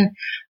Blitzing.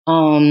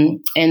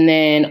 And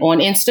then on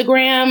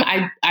Instagram,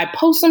 I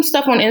post some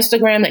stuff on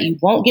Instagram that you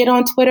won't get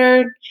on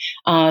Twitter.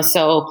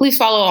 So please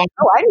follow on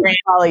Instagram. I didn't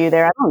follow you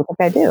there. I don't think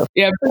I do.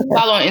 Yeah, please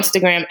follow on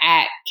Instagram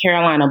at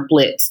Carolina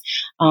Blitz.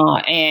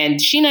 And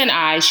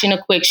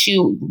Sheena Quick, she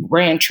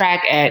ran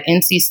track at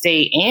NC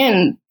State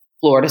and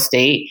Florida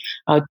State,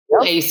 two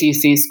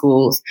ACC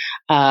schools.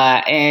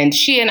 And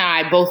she and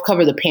I both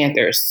cover the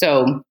Panthers.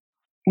 So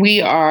we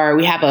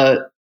have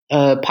a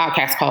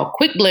podcast called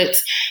Quick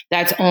Blitz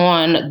that's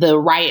on the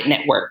Riot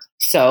Network.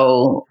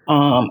 So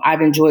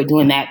I've enjoyed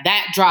doing that.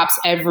 That drops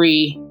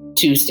every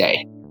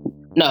Wednesday.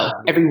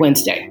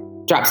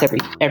 Drops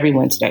every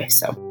Wednesday.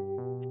 So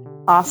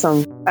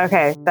awesome.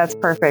 Okay, that's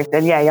perfect.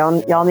 And yeah,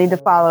 y'all need to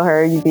follow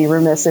her. You'd be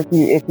remiss if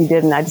you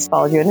didn't. I just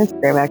followed you on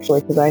Instagram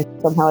actually because I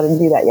somehow didn't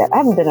do that yet. I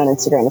haven't been on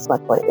Instagram as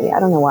much lately. I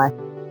don't know why.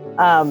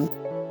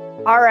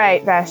 All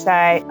right,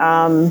 Vashti.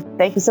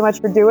 Thank you so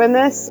much for doing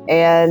this,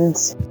 and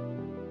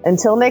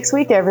until next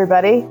week,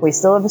 everybody. We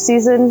still have a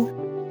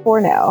season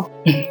 4 now.